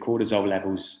keeping your cortisol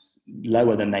levels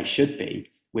lower than they should be,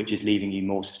 which is leaving you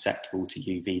more susceptible to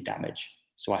UV damage.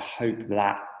 So I hope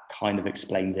that kind of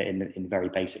explains it in very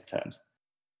basic terms.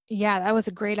 Yeah, that was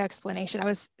a great explanation. I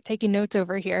was taking notes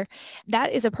over here.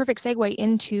 That is a perfect segue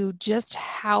into just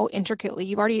how intricately,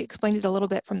 you've already explained it a little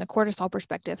bit from the cortisol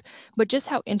perspective, but just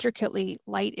how intricately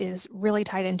light is really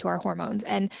tied into our hormones.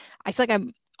 And I feel like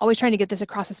I'm always trying to get this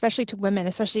across, especially to women,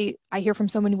 especially I hear from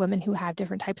so many women who have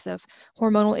different types of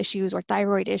hormonal issues or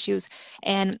thyroid issues.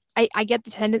 And I get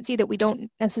the tendency that we don't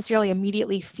necessarily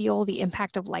immediately feel the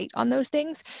impact of light on those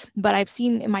things, but I've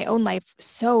seen in my own life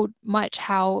so much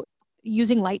how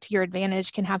using light to your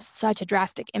advantage can have such a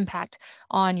drastic impact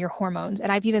on your hormones.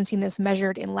 And I've even seen this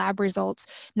measured in lab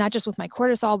results, not just with my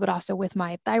cortisol, but also with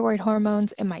my thyroid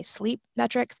hormones and my sleep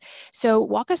metrics. So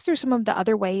walk us through some of the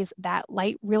other ways that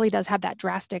light really does have that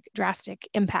drastic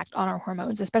impact on our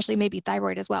hormones, especially maybe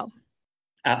thyroid as well.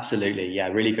 Absolutely. Yeah,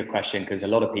 really good question, because a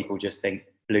lot of people just think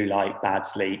blue light, bad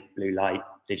sleep, blue light,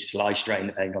 digital eye strain,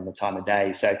 depending on the time of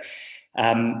day. So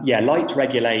light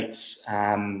regulates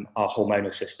our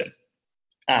hormonal system.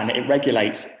 And it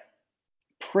regulates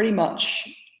pretty much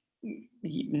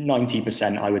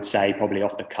 90%, I would say, probably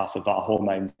off the cuff of our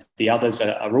hormones. The others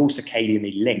are all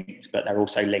circadianly linked, but they're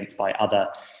also linked by other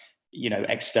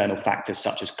external factors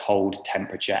such as cold,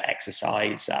 temperature,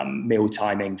 exercise, meal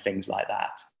timing, things like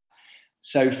that.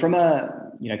 So from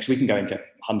because we can go into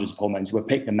hundreds of hormones, we'll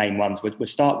pick the main ones. We'll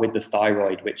start with the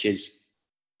thyroid, which is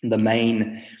the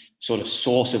main sort of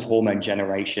source of hormone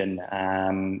generation.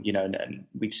 And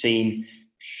we've seen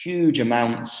huge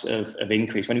amounts of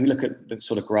increase. When we look at the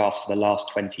sort of graphs for the last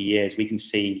 20 years, we can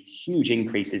see huge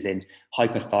increases in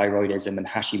hyperthyroidism and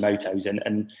Hashimoto's,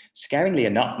 and scaringly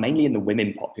enough, mainly in the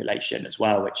women population as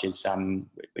well, which is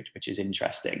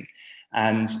interesting.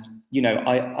 And,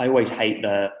 I always hate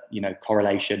the,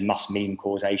 correlation must mean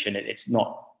causation. It's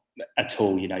not at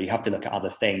all. You have to look at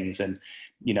other things. And,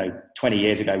 20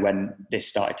 years ago when this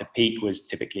started to peak was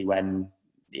typically when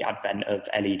the advent of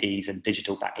LEDs and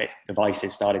digital backlit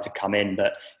devices started to come in.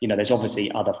 But, there's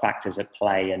obviously other factors at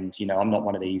play. And, I'm not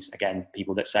one of these, again,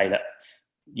 people that say that,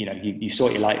 you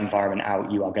sort your light environment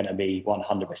out, you are going to be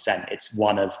 100%. It's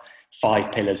one of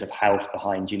 5 pillars of health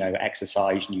behind,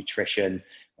 exercise, nutrition,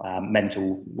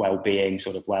 mental well-being,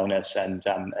 sort of wellness, and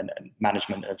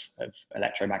management of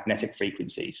electromagnetic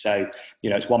frequencies. So,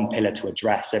 it's one pillar to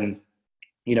address. And,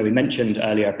 we mentioned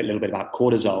earlier a little bit about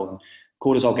cortisol.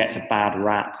 Cortisol gets a bad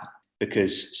rap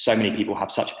because so many people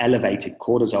have such elevated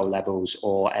cortisol levels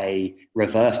or a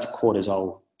reversed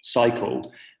cortisol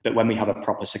cycle that when we have a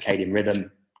proper circadian rhythm,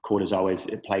 cortisol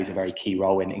it plays a very key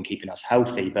role in keeping us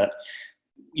healthy. But,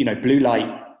 blue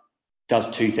light does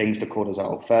 2 things to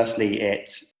cortisol. Firstly, it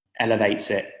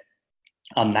elevates it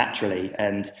unnaturally,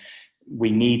 and we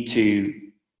need to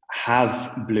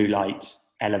have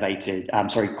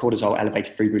cortisol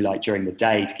elevated through blue light during the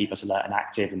day to keep us alert and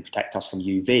active and protect us from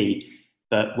UV.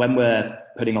 But when we're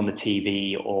putting on the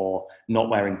TV or not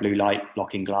wearing blue light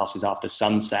blocking glasses after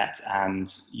sunset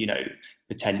and,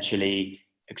 potentially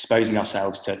exposing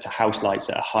ourselves to house lights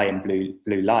that are high in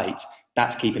blue light,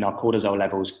 that's keeping our cortisol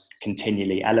levels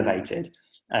continually elevated.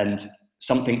 And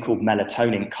something called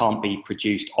melatonin can't be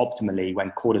produced optimally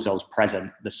when cortisol is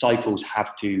present. The cycles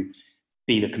have to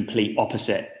be the complete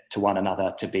opposite to one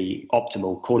another to be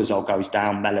optimal. Cortisol goes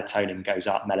down, melatonin goes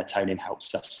up. Melatonin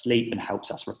helps us sleep and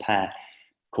helps us repair.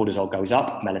 Cortisol goes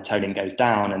up, melatonin goes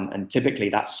down, and typically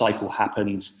that cycle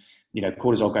happens.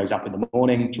 Cortisol goes up in the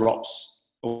morning, drops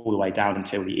all the way down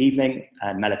until the evening,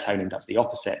 and melatonin does the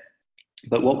opposite.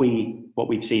 But what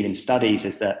we've seen in studies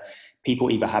is that people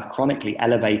either have chronically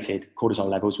elevated cortisol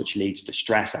levels, which leads to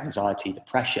stress, anxiety,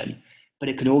 depression, but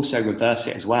it can also reverse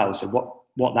it as well. So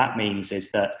what that means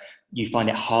is that you find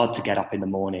it hard to get up in the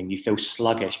morning. You feel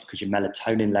sluggish because your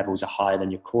melatonin levels are higher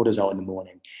than your cortisol in the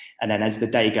morning. And then as the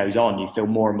day goes on, you feel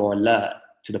more and more alert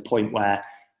to the point where,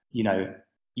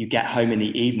 you get home in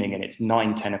the evening and it's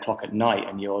 9-10 o'clock at night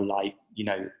and you're like,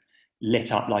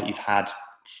 lit up like you've had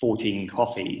 14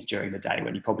 coffees during the day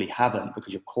when you probably haven't,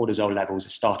 because your cortisol levels are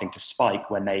starting to spike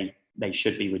when they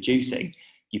should be reducing.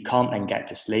 You can't then get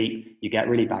to sleep. You get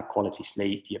really bad quality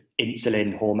sleep. Your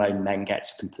insulin hormone then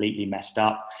gets completely messed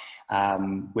up,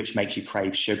 which makes you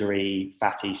crave sugary,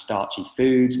 fatty, starchy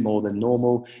foods more than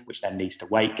normal, which then leads to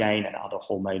weight gain and other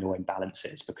hormonal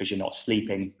imbalances because you're not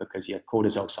sleeping, because your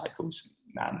cortisol cycle's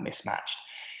mismatched.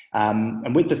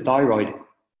 And with the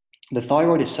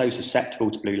thyroid is so susceptible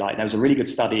to blue light. There was a really good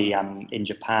study in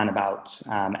Japan about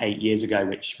 8 years ago,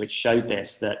 which showed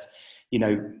this, that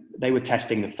they were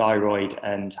testing the thyroid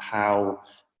and how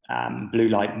blue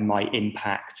light might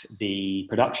impact the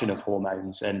production of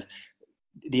hormones. And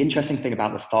the interesting thing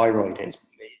about the thyroid is,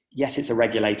 yes, it's a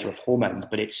regulator of hormones,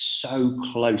 but it's so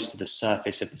close to the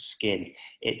surface of the skin.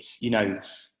 It's,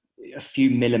 a few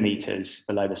millimeters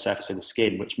below the surface of the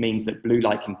skin, which means that blue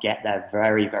light can get there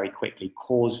very, very quickly,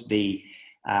 cause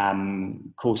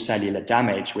cellular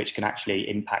damage, which can actually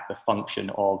impact the function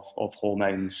of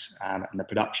hormones and the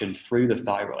production through the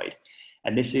thyroid.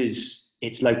 And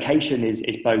its location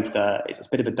is both it's a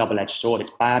bit of a double-edged sword. It's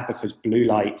bad because blue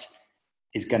light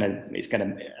is going to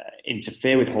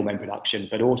interfere with hormone production,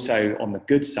 but also on the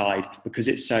good side, because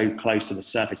it's so close to the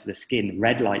surface of the skin,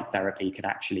 red light therapy can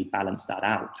actually balance that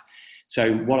out.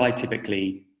 So what I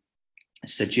typically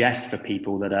suggest for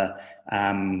people that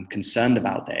are concerned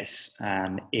about this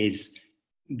is,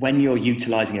 when you're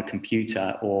utilizing a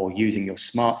computer or using your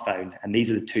smartphone, and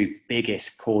these are the 2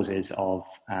 biggest causes of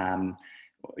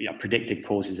predicted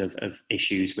causes of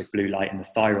issues with blue light and the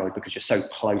thyroid, because you're so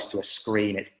close to a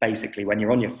screen. It's basically, when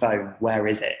you're on your phone, where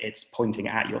is it? It's pointing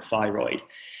at your thyroid.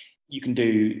 You can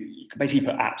basically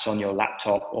put apps on your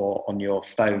laptop or on your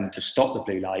phone to stop the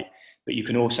blue light, but you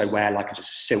can also wear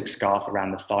just a silk scarf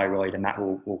around the thyroid, and that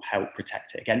will help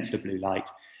protect it against the blue light.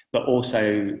 But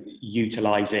also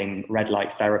utilizing red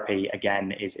light therapy,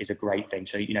 again, is a great thing.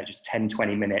 So, just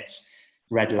 10-20 minutes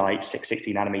red light,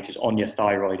 660 nanometers on your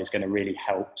thyroid is going to really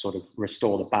help sort of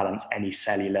restore the balance, any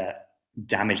cellular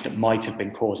damage that might have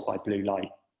been caused by blue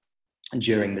light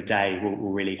during the day will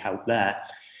really help there.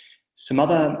 Some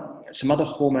other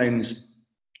hormones,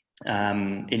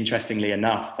 interestingly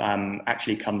enough,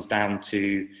 actually comes down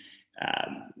to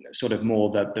sort of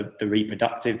more the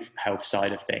reproductive health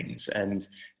side of things. And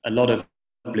a lot of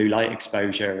blue light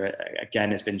exposure,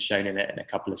 again, has been shown in a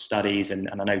couple of studies. And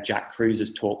I know Jack Kruse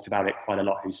has talked about it quite a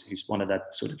lot, who's one of the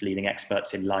sort of leading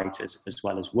experts in light as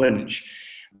well as Wunsch,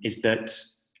 is that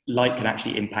light can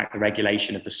actually impact the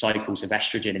regulation of the cycles of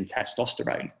estrogen and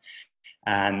testosterone.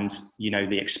 And,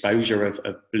 the exposure of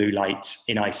blue light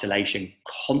in isolation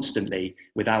constantly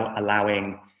without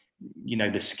allowing,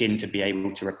 the skin to be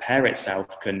able to repair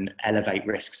itself can elevate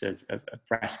risks of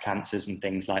breast cancers and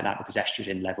things like that, because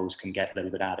estrogen levels can get a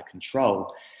little bit out of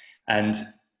control. And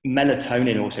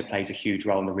melatonin also plays a huge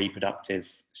role in the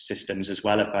reproductive systems as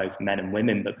well of both men and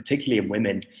women, but particularly in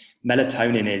women.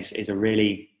 Melatonin is a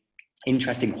really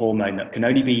interesting hormone that can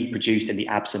only be produced in the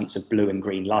absence of blue and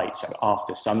green light, so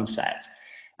after sunset.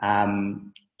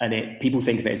 And people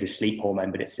think of it as a sleep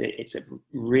hormone, but it's a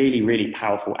really, really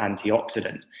powerful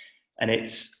antioxidant. And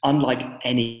it's unlike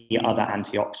any other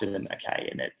antioxidant, okay?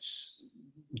 And it's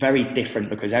very different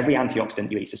because every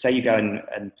antioxidant you eat, so say you go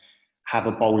and have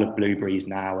a bowl of blueberries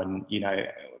now and,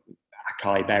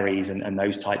 acai berries and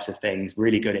those types of things,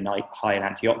 really good in high in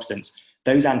antioxidants.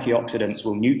 Those antioxidants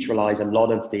will neutralize a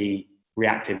lot of the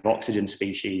reactive oxygen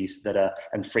species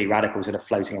and free radicals that are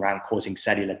floating around causing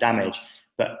cellular damage.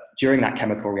 But during that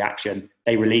chemical reaction,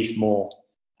 they release more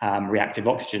reactive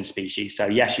oxygen species. So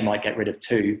yes, you might get rid of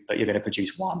 2, but you're going to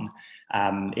produce 1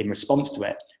 in response to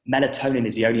it. Melatonin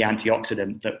is the only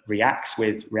antioxidant that reacts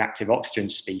with reactive oxygen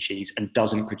species and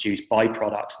doesn't produce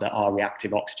byproducts that are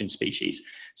reactive oxygen species.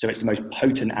 So it's the most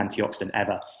potent antioxidant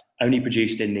ever, only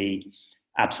produced in the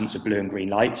absence of blue and green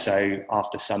light, so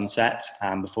after sunset,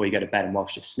 before you go to bed and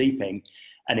whilst you're sleeping.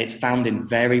 And it's found in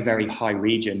very, very high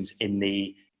regions in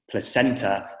the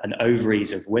placenta and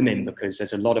ovaries of women, because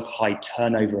there's a lot of high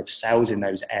turnover of cells in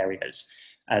those areas.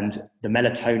 And the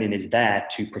melatonin is there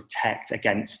to protect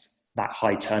against that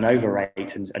high turnover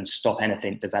rate and stop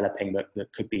anything developing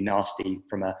that could be nasty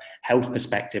from a health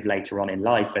perspective later on in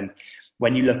life. And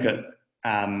when you look at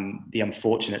the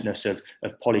unfortunateness of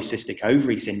polycystic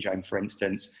ovary syndrome, for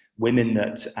instance, women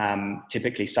that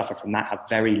typically suffer from that have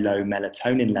very low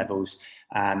melatonin levels.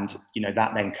 And,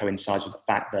 that then coincides with the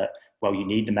fact that, well, you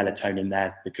need the melatonin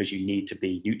there because you need to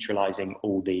be neutralizing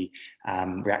all the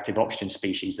reactive oxygen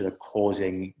species that are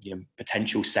causing,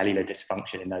 potential cellular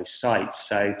dysfunction in those sites.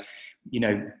 So,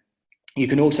 you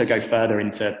can also go further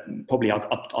into, probably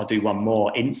I'll do one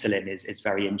more. Insulin is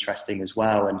very interesting as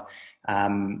well.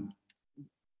 And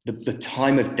the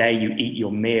time of day you eat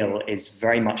your meal is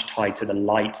very much tied to the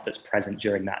light that's present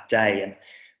during that day. And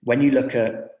when you look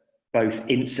at both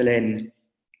insulin,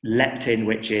 leptin,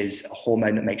 which is a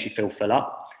hormone that makes you feel full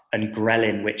up, and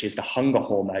ghrelin, which is the hunger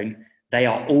hormone, they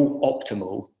are all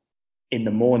optimal in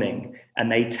the morning,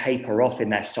 and they taper off in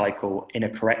their cycle, in a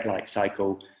correct light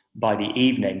cycle, by the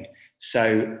evening.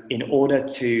 So in order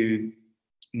to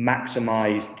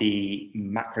maximize the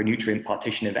macronutrient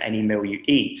partition of any meal you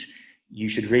eat, you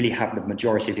should really have the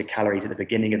majority of your calories at the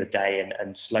beginning of the day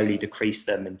and slowly decrease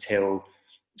them until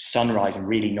sunrise, and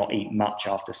really not eat much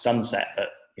after sunset. But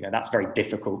that's very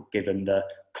difficult given the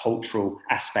cultural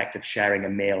aspect of sharing a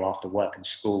meal after work and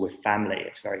school with family.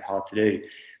 It's very hard to do.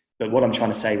 But what I'm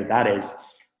trying to say with that is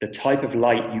the type of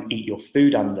light you eat your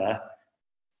food under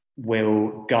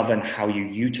will govern how you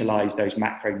utilize those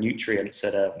macronutrients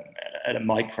at a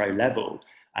micro level.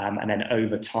 And then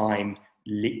over time,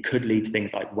 could lead to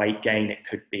things like weight gain. It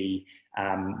could be,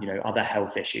 other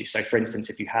health issues. So for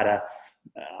instance, if you had a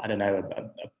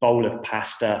bowl of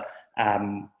pasta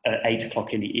at 8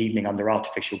 o'clock in the evening under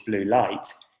artificial blue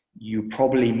light, you're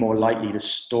probably more likely to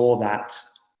store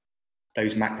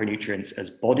those macronutrients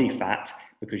as body fat,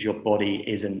 because your body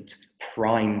isn't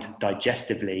primed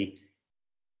digestively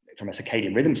from a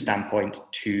circadian rhythm standpoint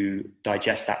to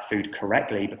digest that food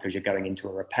correctly, because you're going into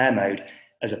a repair mode,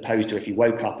 as opposed to if you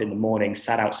woke up in the morning,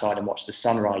 sat outside and watched the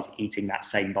sunrise, eating that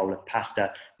same bowl of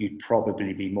pasta, you'd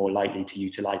probably be more likely to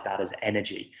utilize that as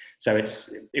energy. So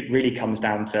it really comes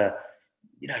down to,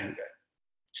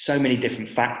 so many different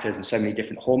factors and so many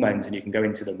different hormones, and you can go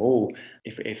into them all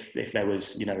if there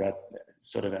was, a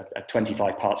sort of a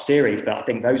 25-part series. But I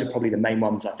think those are probably the main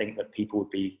ones I think that people would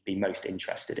be most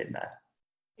interested in there.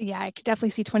 Yeah, I could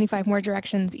definitely see 25 more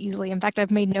directions easily. In fact,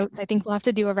 I've made notes. I think we'll have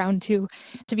to do a round 2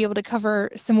 to be able to cover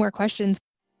some more questions.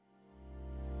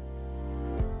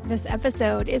 This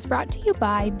episode is brought to you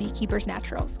by Beekeepers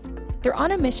Naturals. They're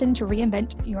on a mission to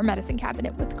reinvent your medicine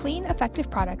cabinet with clean, effective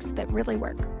products that really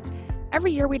work.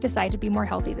 Every year we decide to be more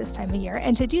healthy this time of year,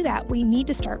 and to do that, we need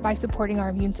to start by supporting our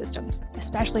immune systems,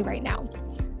 especially right now.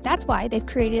 That's why they've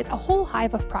created a whole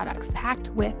hive of products packed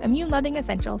with immune-loving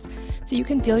essentials so you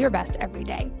can feel your best every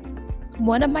day.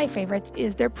 One of my favorites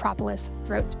is their Propolis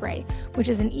Throat Spray, which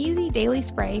is an easy daily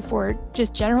spray for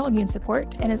just general immune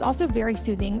support and is also very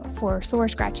soothing for sore,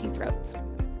 scratchy throats.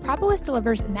 Propolis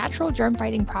delivers natural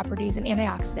germ-fighting properties and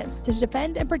antioxidants to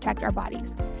defend and protect our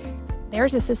bodies.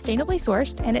 Theirs is sustainably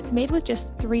sourced, and it's made with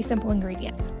just 3 simple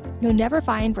ingredients. You'll never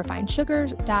find refined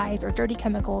sugars, dyes, or dirty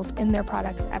chemicals in their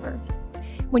products ever.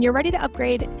 When you're ready to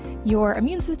upgrade your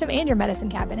immune system and your medicine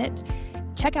cabinet,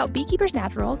 check out Beekeepers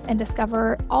Naturals and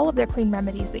discover all of their clean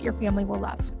remedies that your family will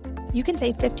love. You can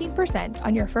save 15%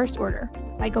 on your first order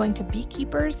by going to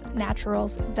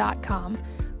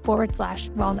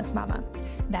beekeepersnaturals.com/wellnessmama.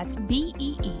 That's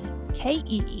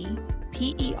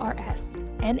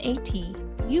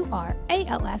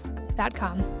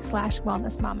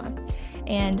BEEKEEPERSNATURALS.com/wellnessmama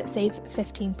and save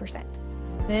 15%.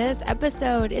 This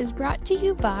episode is brought to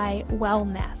you by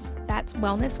Wellness. That's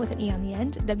wellness with an E on the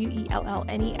end,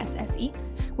 WELLNESSE,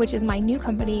 which is my new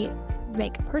company.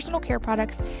 Make personal care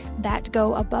products that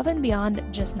go above and beyond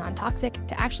just non-toxic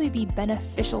to actually be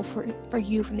beneficial for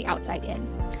you from the outside in.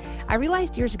 I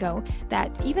realized years ago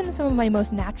that even some of my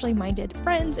most naturally minded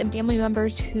friends and family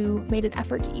members who made an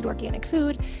effort to eat organic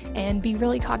food and be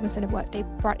really cognizant of what they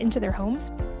brought into their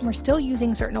homes were still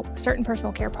using certain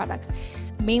personal care products,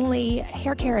 mainly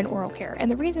hair care and oral care. And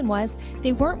the reason was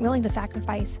they weren't willing to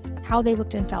sacrifice how they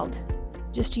looked and felt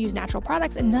just to use natural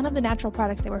products, and none of the natural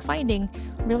products they were finding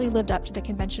really lived up to the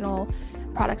conventional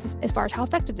products as far as how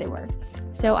effective they were.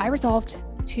 So I resolved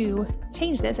to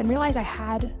change this and realized I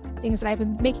had things that I've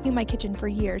been making in my kitchen for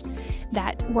years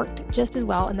that worked just as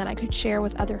well and that I could share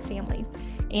with other families.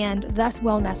 And thus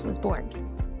Wellness was born.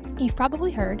 You've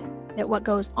probably heard that what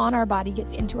goes on our body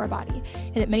gets into our body,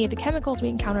 and that many of the chemicals we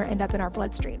encounter end up in our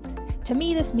bloodstream. To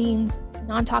me, this means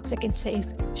non-toxic and safe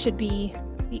should be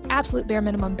the absolute bare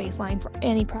minimum baseline for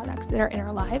any products that are in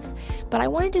our lives, but I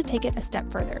wanted to take it a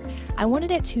step further. I wanted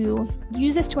it to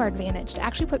use this to our advantage, to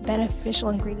actually put beneficial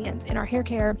ingredients in our hair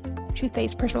care,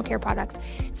 toothpaste, personal care products,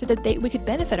 so that we could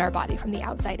benefit our body from the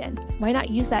outside in. Why not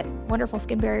use that wonderful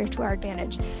skin barrier to our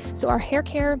advantage? So our hair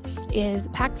care is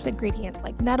packed with ingredients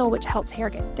like nettle, which helps hair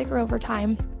get thicker over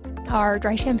time. Our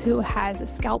dry shampoo has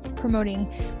scalp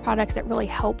promoting products that really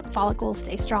help follicles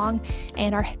stay strong.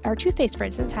 And our toothpaste, for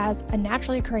instance, has a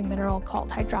naturally occurring mineral called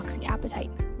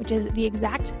hydroxyapatite, which is the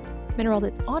exact mineral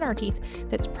that's on our teeth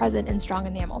that's present in strong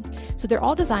enamel. So they're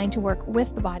all designed to work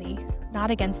with the body,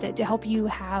 not against it, to help you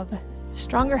have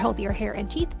stronger, healthier hair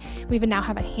and teeth. We even now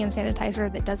have a hand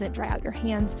sanitizer that doesn't dry out your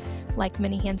hands like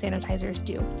many hand sanitizers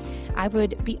do. I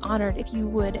would be honored if you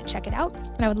would check it out,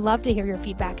 and I would love to hear your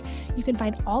feedback. You can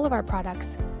find all of our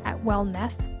products at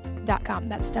wellness.com.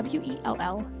 That's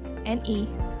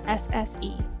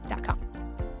WELLNESSE.com.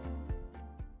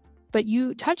 But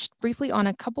you touched briefly on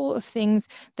a couple of things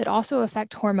that also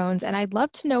affect hormones, and I'd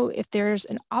love to know if there's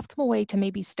an optimal way to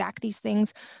maybe stack these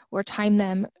things or time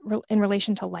them in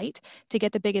relation to light to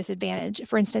get the biggest advantage.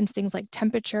 For instance, things like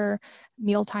temperature,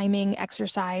 meal timing,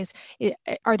 exercise.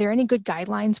 Are there any good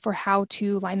guidelines for how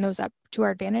to line those up to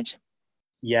our advantage?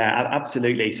 Yeah,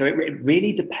 absolutely. So it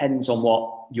really depends on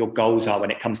what your goals are when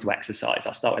it comes to exercise.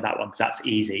 I'll start with that one because that's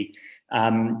easy.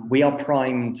 We are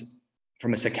primed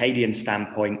from a circadian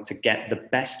standpoint to get the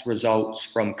best results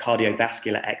from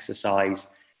cardiovascular exercise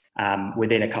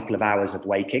within a couple of hours of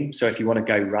waking. So if you want to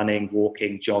go running,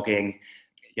 walking, jogging,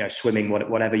 swimming,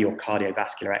 whatever your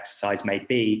cardiovascular exercise may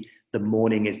be, the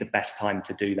morning is the best time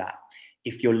to do that.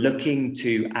 If you're looking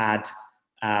to add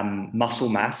muscle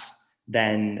mass,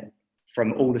 then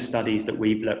from all the studies that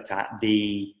we've looked at,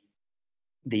 the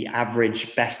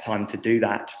average best time to do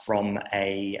that from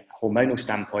a hormonal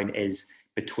standpoint is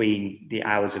between the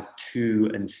hours of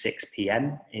 2 and 6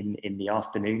 p.m. in the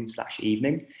afternoon /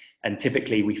 evening. And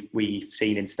typically we've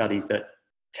seen in studies that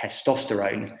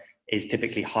testosterone is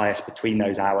typically highest between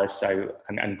those hours, so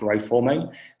and growth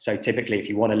hormone. So typically if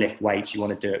you want to lift weights, you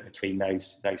want to do it between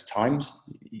those times.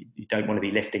 You don't want to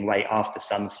be lifting weight after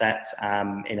sunset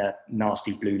in a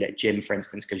nasty blue lit gym, for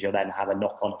instance, because you'll then have a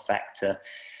knock-on effect to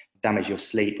damage your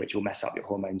sleep, which will mess up your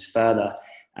hormones further.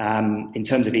 In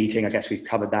terms of eating, I guess we've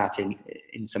covered that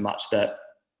in so much that,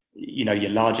 your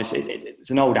largest, it's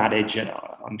an old adage, and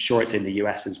I'm sure it's in the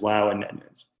US as well. And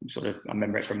it's sort of, I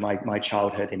remember it from my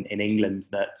childhood in England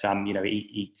that,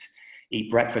 eat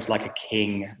breakfast like a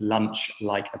king, lunch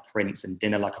like a prince, and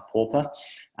dinner like a pauper.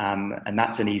 And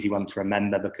that's an easy one to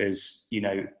remember because,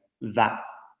 that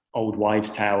old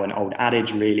wives' tale and old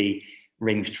adage really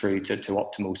rings true to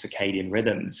optimal circadian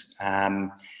rhythms.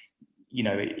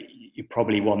 You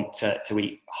probably want to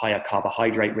eat higher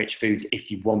carbohydrate rich foods if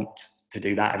you want to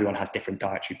do that. Everyone has different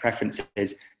dietary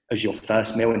preferences as your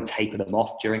first meal, and taper them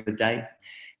off during the day.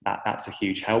 That's a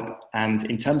huge help. And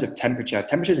in terms of temperature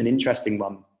is an interesting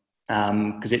one,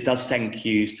 because it does send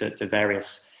cues to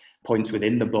various points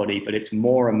within the body, but it's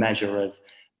more a measure of,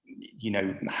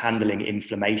 handling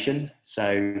inflammation.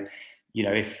 So,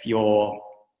 if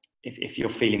you're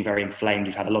feeling very inflamed,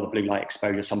 you've had a lot of blue light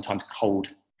exposure, sometimes cold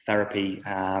therapy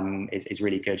is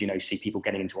really good. You see people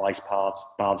getting into ice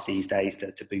baths these days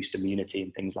to boost immunity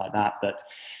and things like that. But,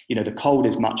 the cold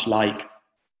is much like,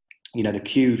 the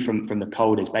cue from the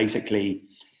cold is basically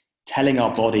telling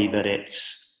our body that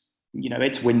it's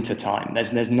winter time.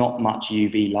 There's not much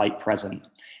UV light present.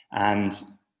 And,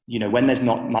 when there's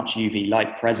not much UV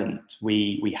light present,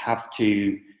 we have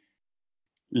to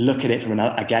look at it from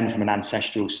an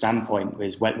ancestral standpoint,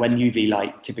 is when UV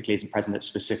light typically isn't present at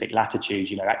specific latitudes.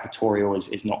 Equatorial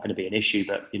is not going to be an issue,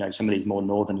 but some of these more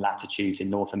northern latitudes in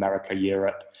North America,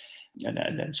 Europe,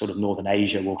 and sort of Northern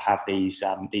Asia will have these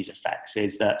effects.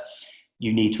 Is that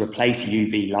you need to replace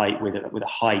UV light with a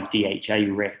high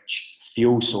DHA rich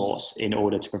fuel source in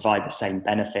order to provide the same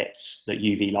benefits that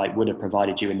UV light would have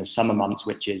provided you in the summer months,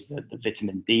 which is the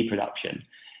vitamin D production.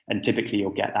 And typically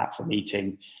you'll get that from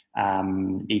eating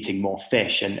more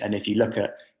fish. And if you look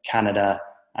at Canada,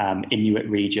 Inuit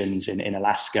regions in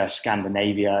Alaska,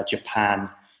 Scandinavia, Japan,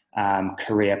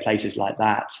 Korea, places like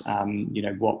that,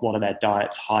 what are their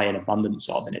diets high in abundance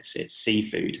of? And it's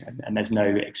seafood. And there's no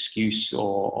excuse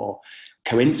or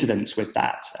coincidence with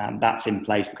that. That's in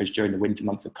place because during the winter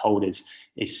months, the cold is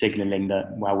signaling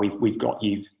that, well, we've got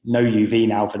no UV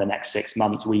now for the next 6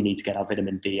 months. We need to get our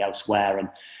vitamin D elsewhere. And,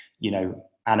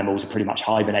 animals are pretty much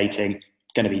hibernating.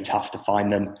 It's going to be tough to find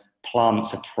them.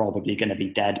 Plants are probably going to be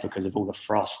dead because of all the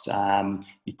frost.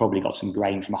 You've probably got some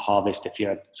grain from a harvest if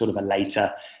you're sort of a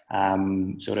later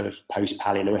sort of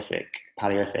post-Paleolithic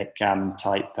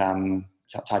type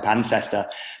ancestor.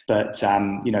 But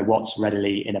what's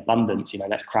readily in abundance,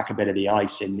 let's crack a bit of the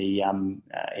ice in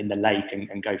the lake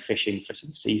and go fishing for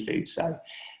some seafood. So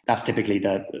that's typically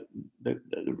the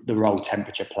role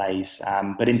temperature plays.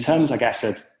 But in terms, I guess,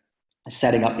 of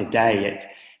setting up your day,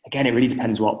 it really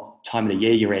depends what time of the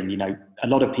year you're in. A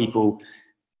lot of people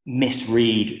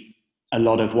misread a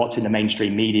lot of what's in the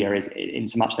mainstream media, is in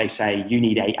so much they say you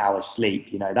need 8 hours sleep.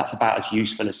 That's about as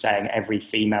useful as saying every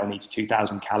female needs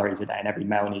 2,000 calories a day and every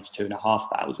male needs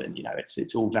 2,500.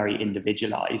 It's all very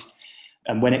individualized.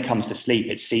 And when it comes to sleep,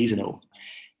 it's seasonal.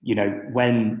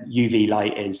 When UV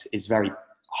light is very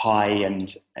high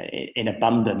and in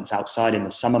abundance outside in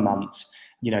the summer months,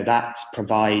 that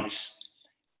provides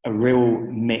a real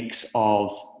mix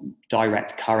of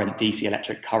direct current, DC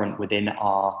electric current within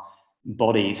our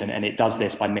bodies. And it does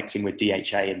this by mixing with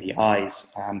DHA in the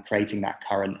eyes, creating that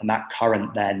current. And that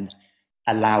current then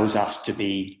allows us to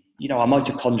be, our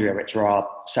mitochondria, which are our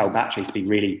cell batteries, to be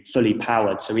really fully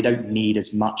powered. So we don't need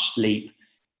as much sleep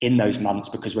in those months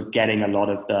because we're getting a lot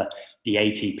of the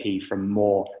ATP from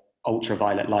more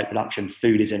ultraviolet light production.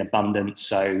 Food is in abundance,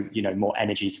 so more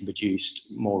energy can be produced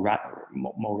more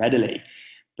readily.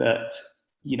 But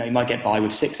you might get by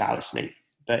with 6 hours sleep.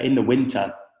 But in the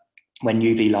winter, when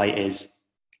UV light is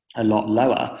a lot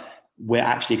lower, we're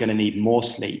actually going to need more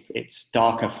sleep. It's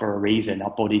darker for a reason.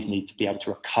 Our bodies need to be able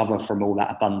to recover from all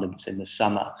that abundance in the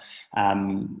summer.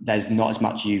 There's not as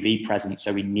much UV present,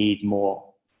 so we need more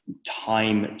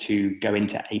time to go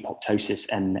into apoptosis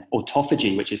and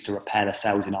autophagy, which is to repair the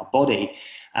cells in our body.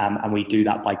 And we do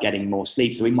that by getting more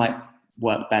sleep. So we might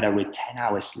work better with 10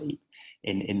 hours sleep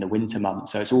in the winter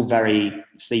months. So it's all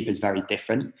sleep is very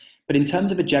different. But in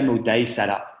terms of a general day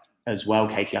setup as well,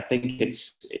 Katie, I think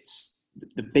it's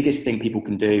the biggest thing people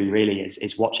can do really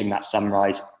is watching that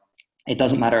sunrise. It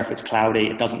doesn't matter if it's cloudy,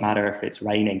 it doesn't matter if it's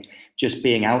raining, just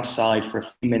being outside for a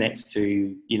few minutes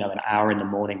to, an hour in the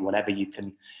morning, whatever you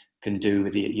can do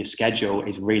with your schedule,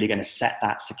 is really going to set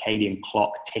that circadian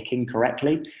clock ticking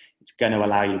correctly. It's going to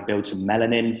allow you to build some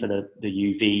melanin for the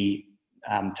UV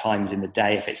times in the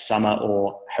day if it's summer,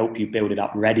 or help you build it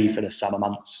up ready for the summer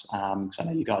months. Because I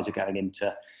know you guys are going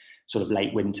into sort of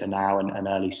late winter now and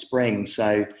early spring.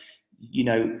 So,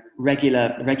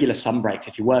 regular sun breaks.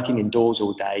 If you're working indoors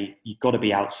all day, you've got to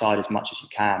be outside as much as you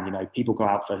can. People go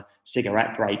out for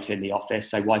cigarette breaks in the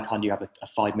office. So why can't you have a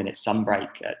 5-minute sun break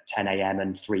at 10 a.m.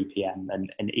 and 3 p.m.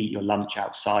 and eat your lunch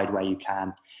outside where you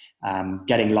can?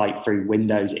 Getting light through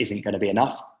windows isn't going to be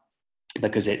enough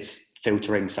because it's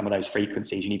filtering some of those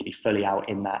frequencies. You need to be fully out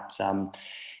in that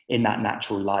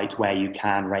natural light where you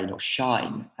can, rain or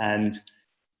shine. And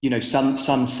Some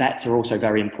sunsets are also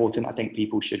very important. I think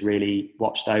people should really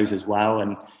watch those as well.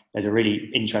 And there's a really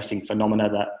interesting phenomena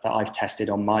that I've tested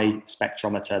on my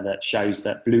spectrometer that shows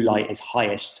that blue light is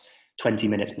highest 20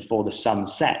 minutes before the sun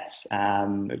sets,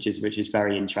 which is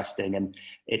very interesting. And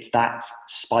it's that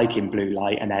spike in blue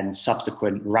light and then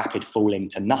subsequent rapid falling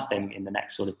to nothing in the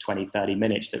next sort of 20, 30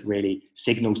 minutes that really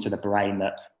signals to the brain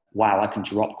that, wow, I can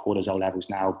drop cortisol levels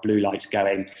now. Blue light's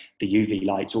going, the UV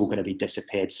light's all going to be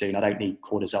disappeared soon. I don't need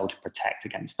cortisol to protect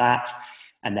against that.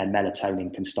 And then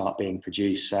melatonin can start being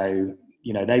produced. So,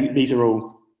 these are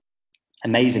all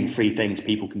amazing free things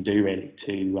people can do really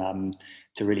to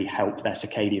really help their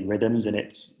circadian rhythms. And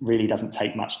it really doesn't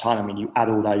take much time. I mean, you add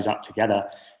all those up together,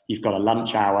 you've got a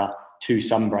lunch hour, 2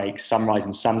 sun breaks, sunrise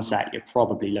and sunset, you're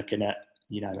probably looking at,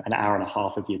 an hour and a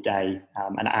half of your day,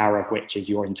 an hour of which is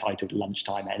your entitled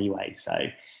lunchtime anyway. So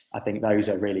I think those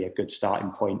are really a good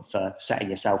starting point for setting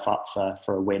yourself up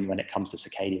for a win when it comes to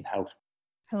circadian health.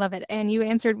 I love it. And you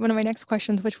answered one of my next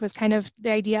questions, which was kind of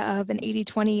the idea of an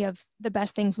 80-20 of the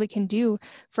best things we can do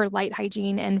for light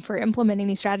hygiene and for implementing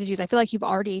these strategies. I feel like you've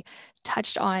already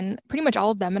touched on pretty much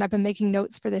all of them. And I've been making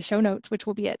notes for the show notes, which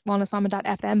will be at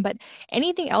wellnessmama.fm. But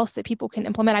anything else that people can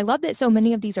implement? I love that so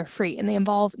many of these are free and they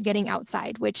involve getting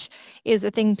outside, which is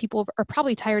a thing people are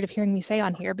probably tired of hearing me say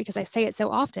on here because I say it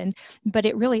so often, but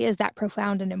it really is that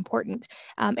profound and important.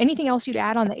 Anything else you'd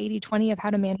add on the 80-20 of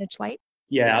how to manage light?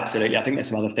 Yeah, absolutely. I think there's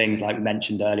some other things like we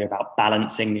mentioned earlier about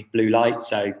balancing blue light.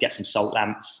 So get some salt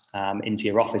lamps into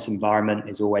your office environment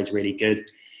is always really good.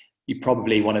 You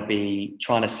probably want to be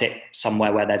trying to sit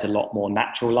somewhere where there's a lot more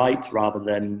natural light rather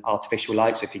than artificial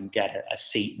light. So if you can get a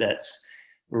seat that's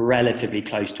relatively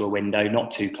close to a window,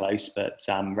 not too close, but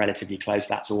relatively close,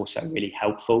 that's also really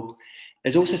helpful.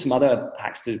 There's also some other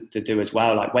hacks to do as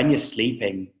well. Like when you're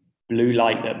sleeping, blue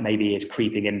light that maybe is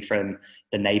creeping in from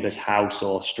the neighbor's house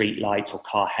or street lights or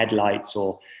car headlights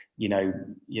or,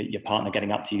 your partner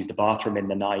getting up to use the bathroom in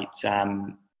the night.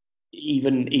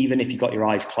 Even if you've got your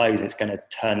eyes closed, it's going to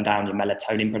turn down your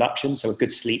melatonin production. So a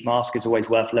good sleep mask is always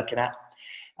worth looking at.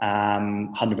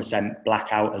 100%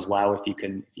 blackout as well, if you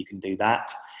can do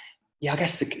that. Yeah, I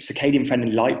guess circadian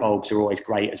friendly light bulbs are always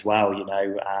great as well.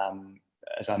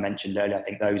 As I mentioned earlier, I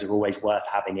think those are always worth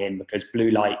having in because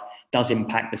blue light does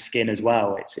impact the skin as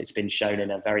well. It's been shown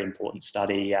in a very important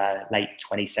study, late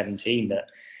 2017, that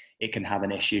it can have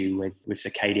an issue with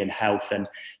circadian health. And,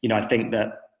 I think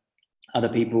that other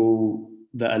people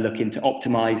that are looking to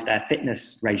optimize their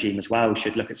fitness regime as well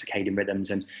should look at circadian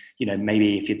rhythms. And,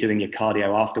 maybe if you're doing your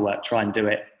cardio after work, try and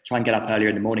get up earlier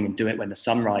in the morning and do it when the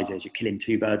sun rises. You're killing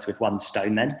 2 birds with 1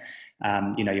 stone then.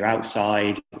 You're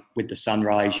outside with the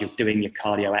sunrise, you're doing your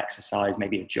cardio exercise,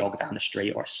 maybe a jog down the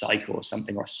street or a cycle or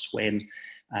something or a swim.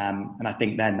 And I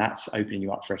think then that's opening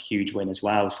you up for a huge win as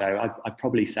well. So I'd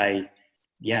probably say,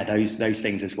 yeah, those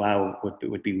things as well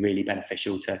would be really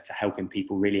beneficial to helping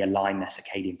people really align their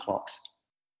circadian clocks.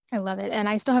 I love it. And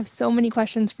I still have so many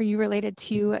questions for you related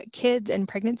to kids and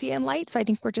pregnancy and light. So I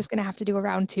think we're just going to have to do a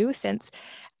round 2 since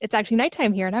it's actually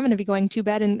nighttime here and I'm going to be going to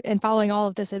bed and following all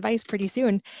of this advice pretty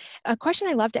soon. A question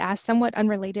I love to ask, somewhat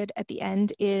unrelated at the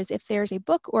end, is if there's a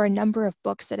book or a number of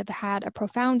books that have had a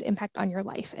profound impact on your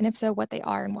life, and if so, what they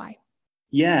are and why.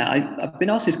 Yeah, I've been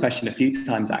asked this question a few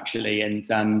times actually. And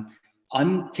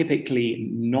I'm typically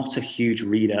not a huge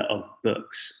reader of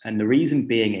books. And the reason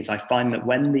being is I find that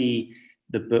when the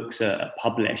books are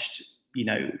published,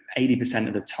 80%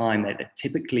 of the time, they're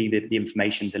typically the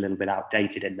information's a little bit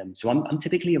outdated in them. So I'm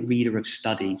typically a reader of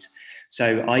studies.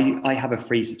 So I have a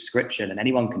free subscription and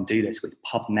anyone can do this with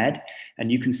PubMed, and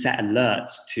you can set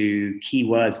alerts to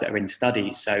keywords that are in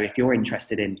studies. So if you're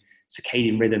interested in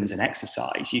circadian rhythms and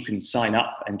exercise, you can sign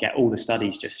up and get all the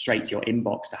studies just straight to your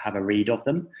inbox to have a read of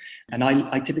them. And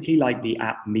I typically like the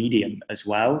app Medium as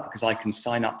well, because I can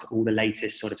sign up to all the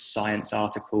latest sort of science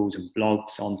articles and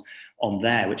blogs on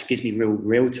there, which gives me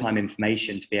real-time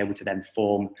information to be able to then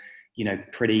form,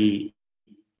 pretty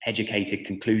educated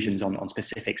conclusions on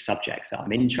specific subjects that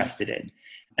I'm interested in.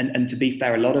 And to be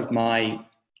fair, a lot of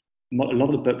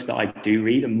the books that I do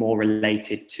read are more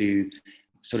related to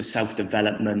sort of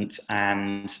self-development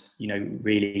and,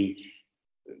 really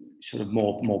sort of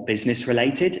more business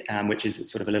related, which is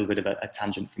sort of a little bit of a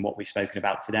tangent from what we've spoken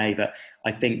about today. But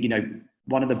I think,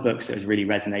 one of the books that has really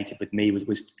resonated with me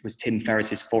was Tim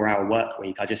Ferriss's 4-Hour Work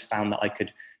Week. I just found that I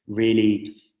could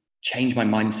really change my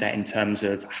mindset in terms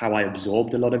of how I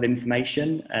absorbed a lot of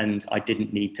information, and I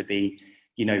didn't need to be,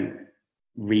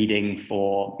 reading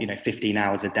for 15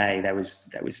 hours a day. There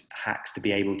was hacks to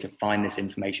be able to find this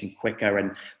information quicker,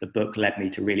 and the book led me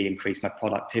to really increase my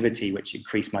productivity, which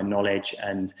increased my knowledge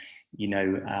and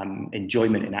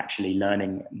enjoyment in actually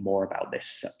learning more about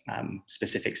this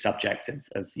specific subject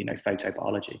of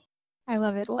photobiology. I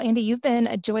love it. Well, Andy, you've been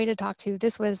a joy to talk to.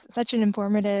 This was such an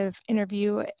informative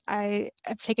interview. I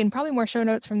have taken probably more show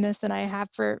notes from this than I have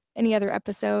for any other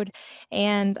episode.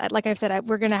 And like I've said,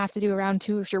 we're going to have to do a round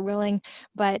 2 if you're willing,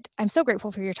 but I'm so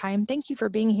grateful for your time. Thank you for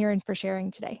being here and for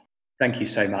sharing today. Thank you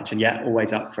so much. And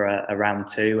always up for a round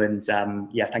 2. And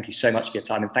thank you so much for your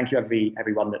time. And thank you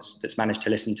everyone that's managed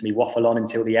to listen to me waffle on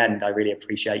until the end. I really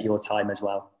appreciate your time as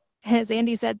well. As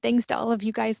Andy said, thanks to all of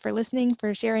you guys for listening,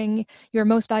 for sharing your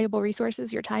most valuable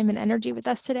resources, your time and energy with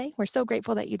us today. We're so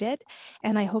grateful that you did.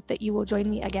 And I hope that you will join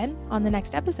me again on the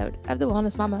next episode of the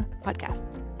Wellness Mama podcast.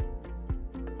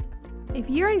 If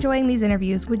you're enjoying these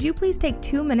interviews, would you please take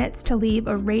 2 minutes to leave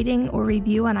a rating or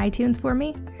review on iTunes for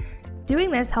me?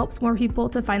 Doing this helps more people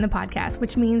to find the podcast,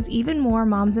 which means even more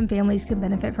moms and families can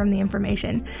benefit from the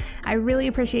information. I really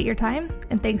appreciate your time,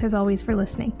 and thanks as always for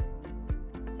listening.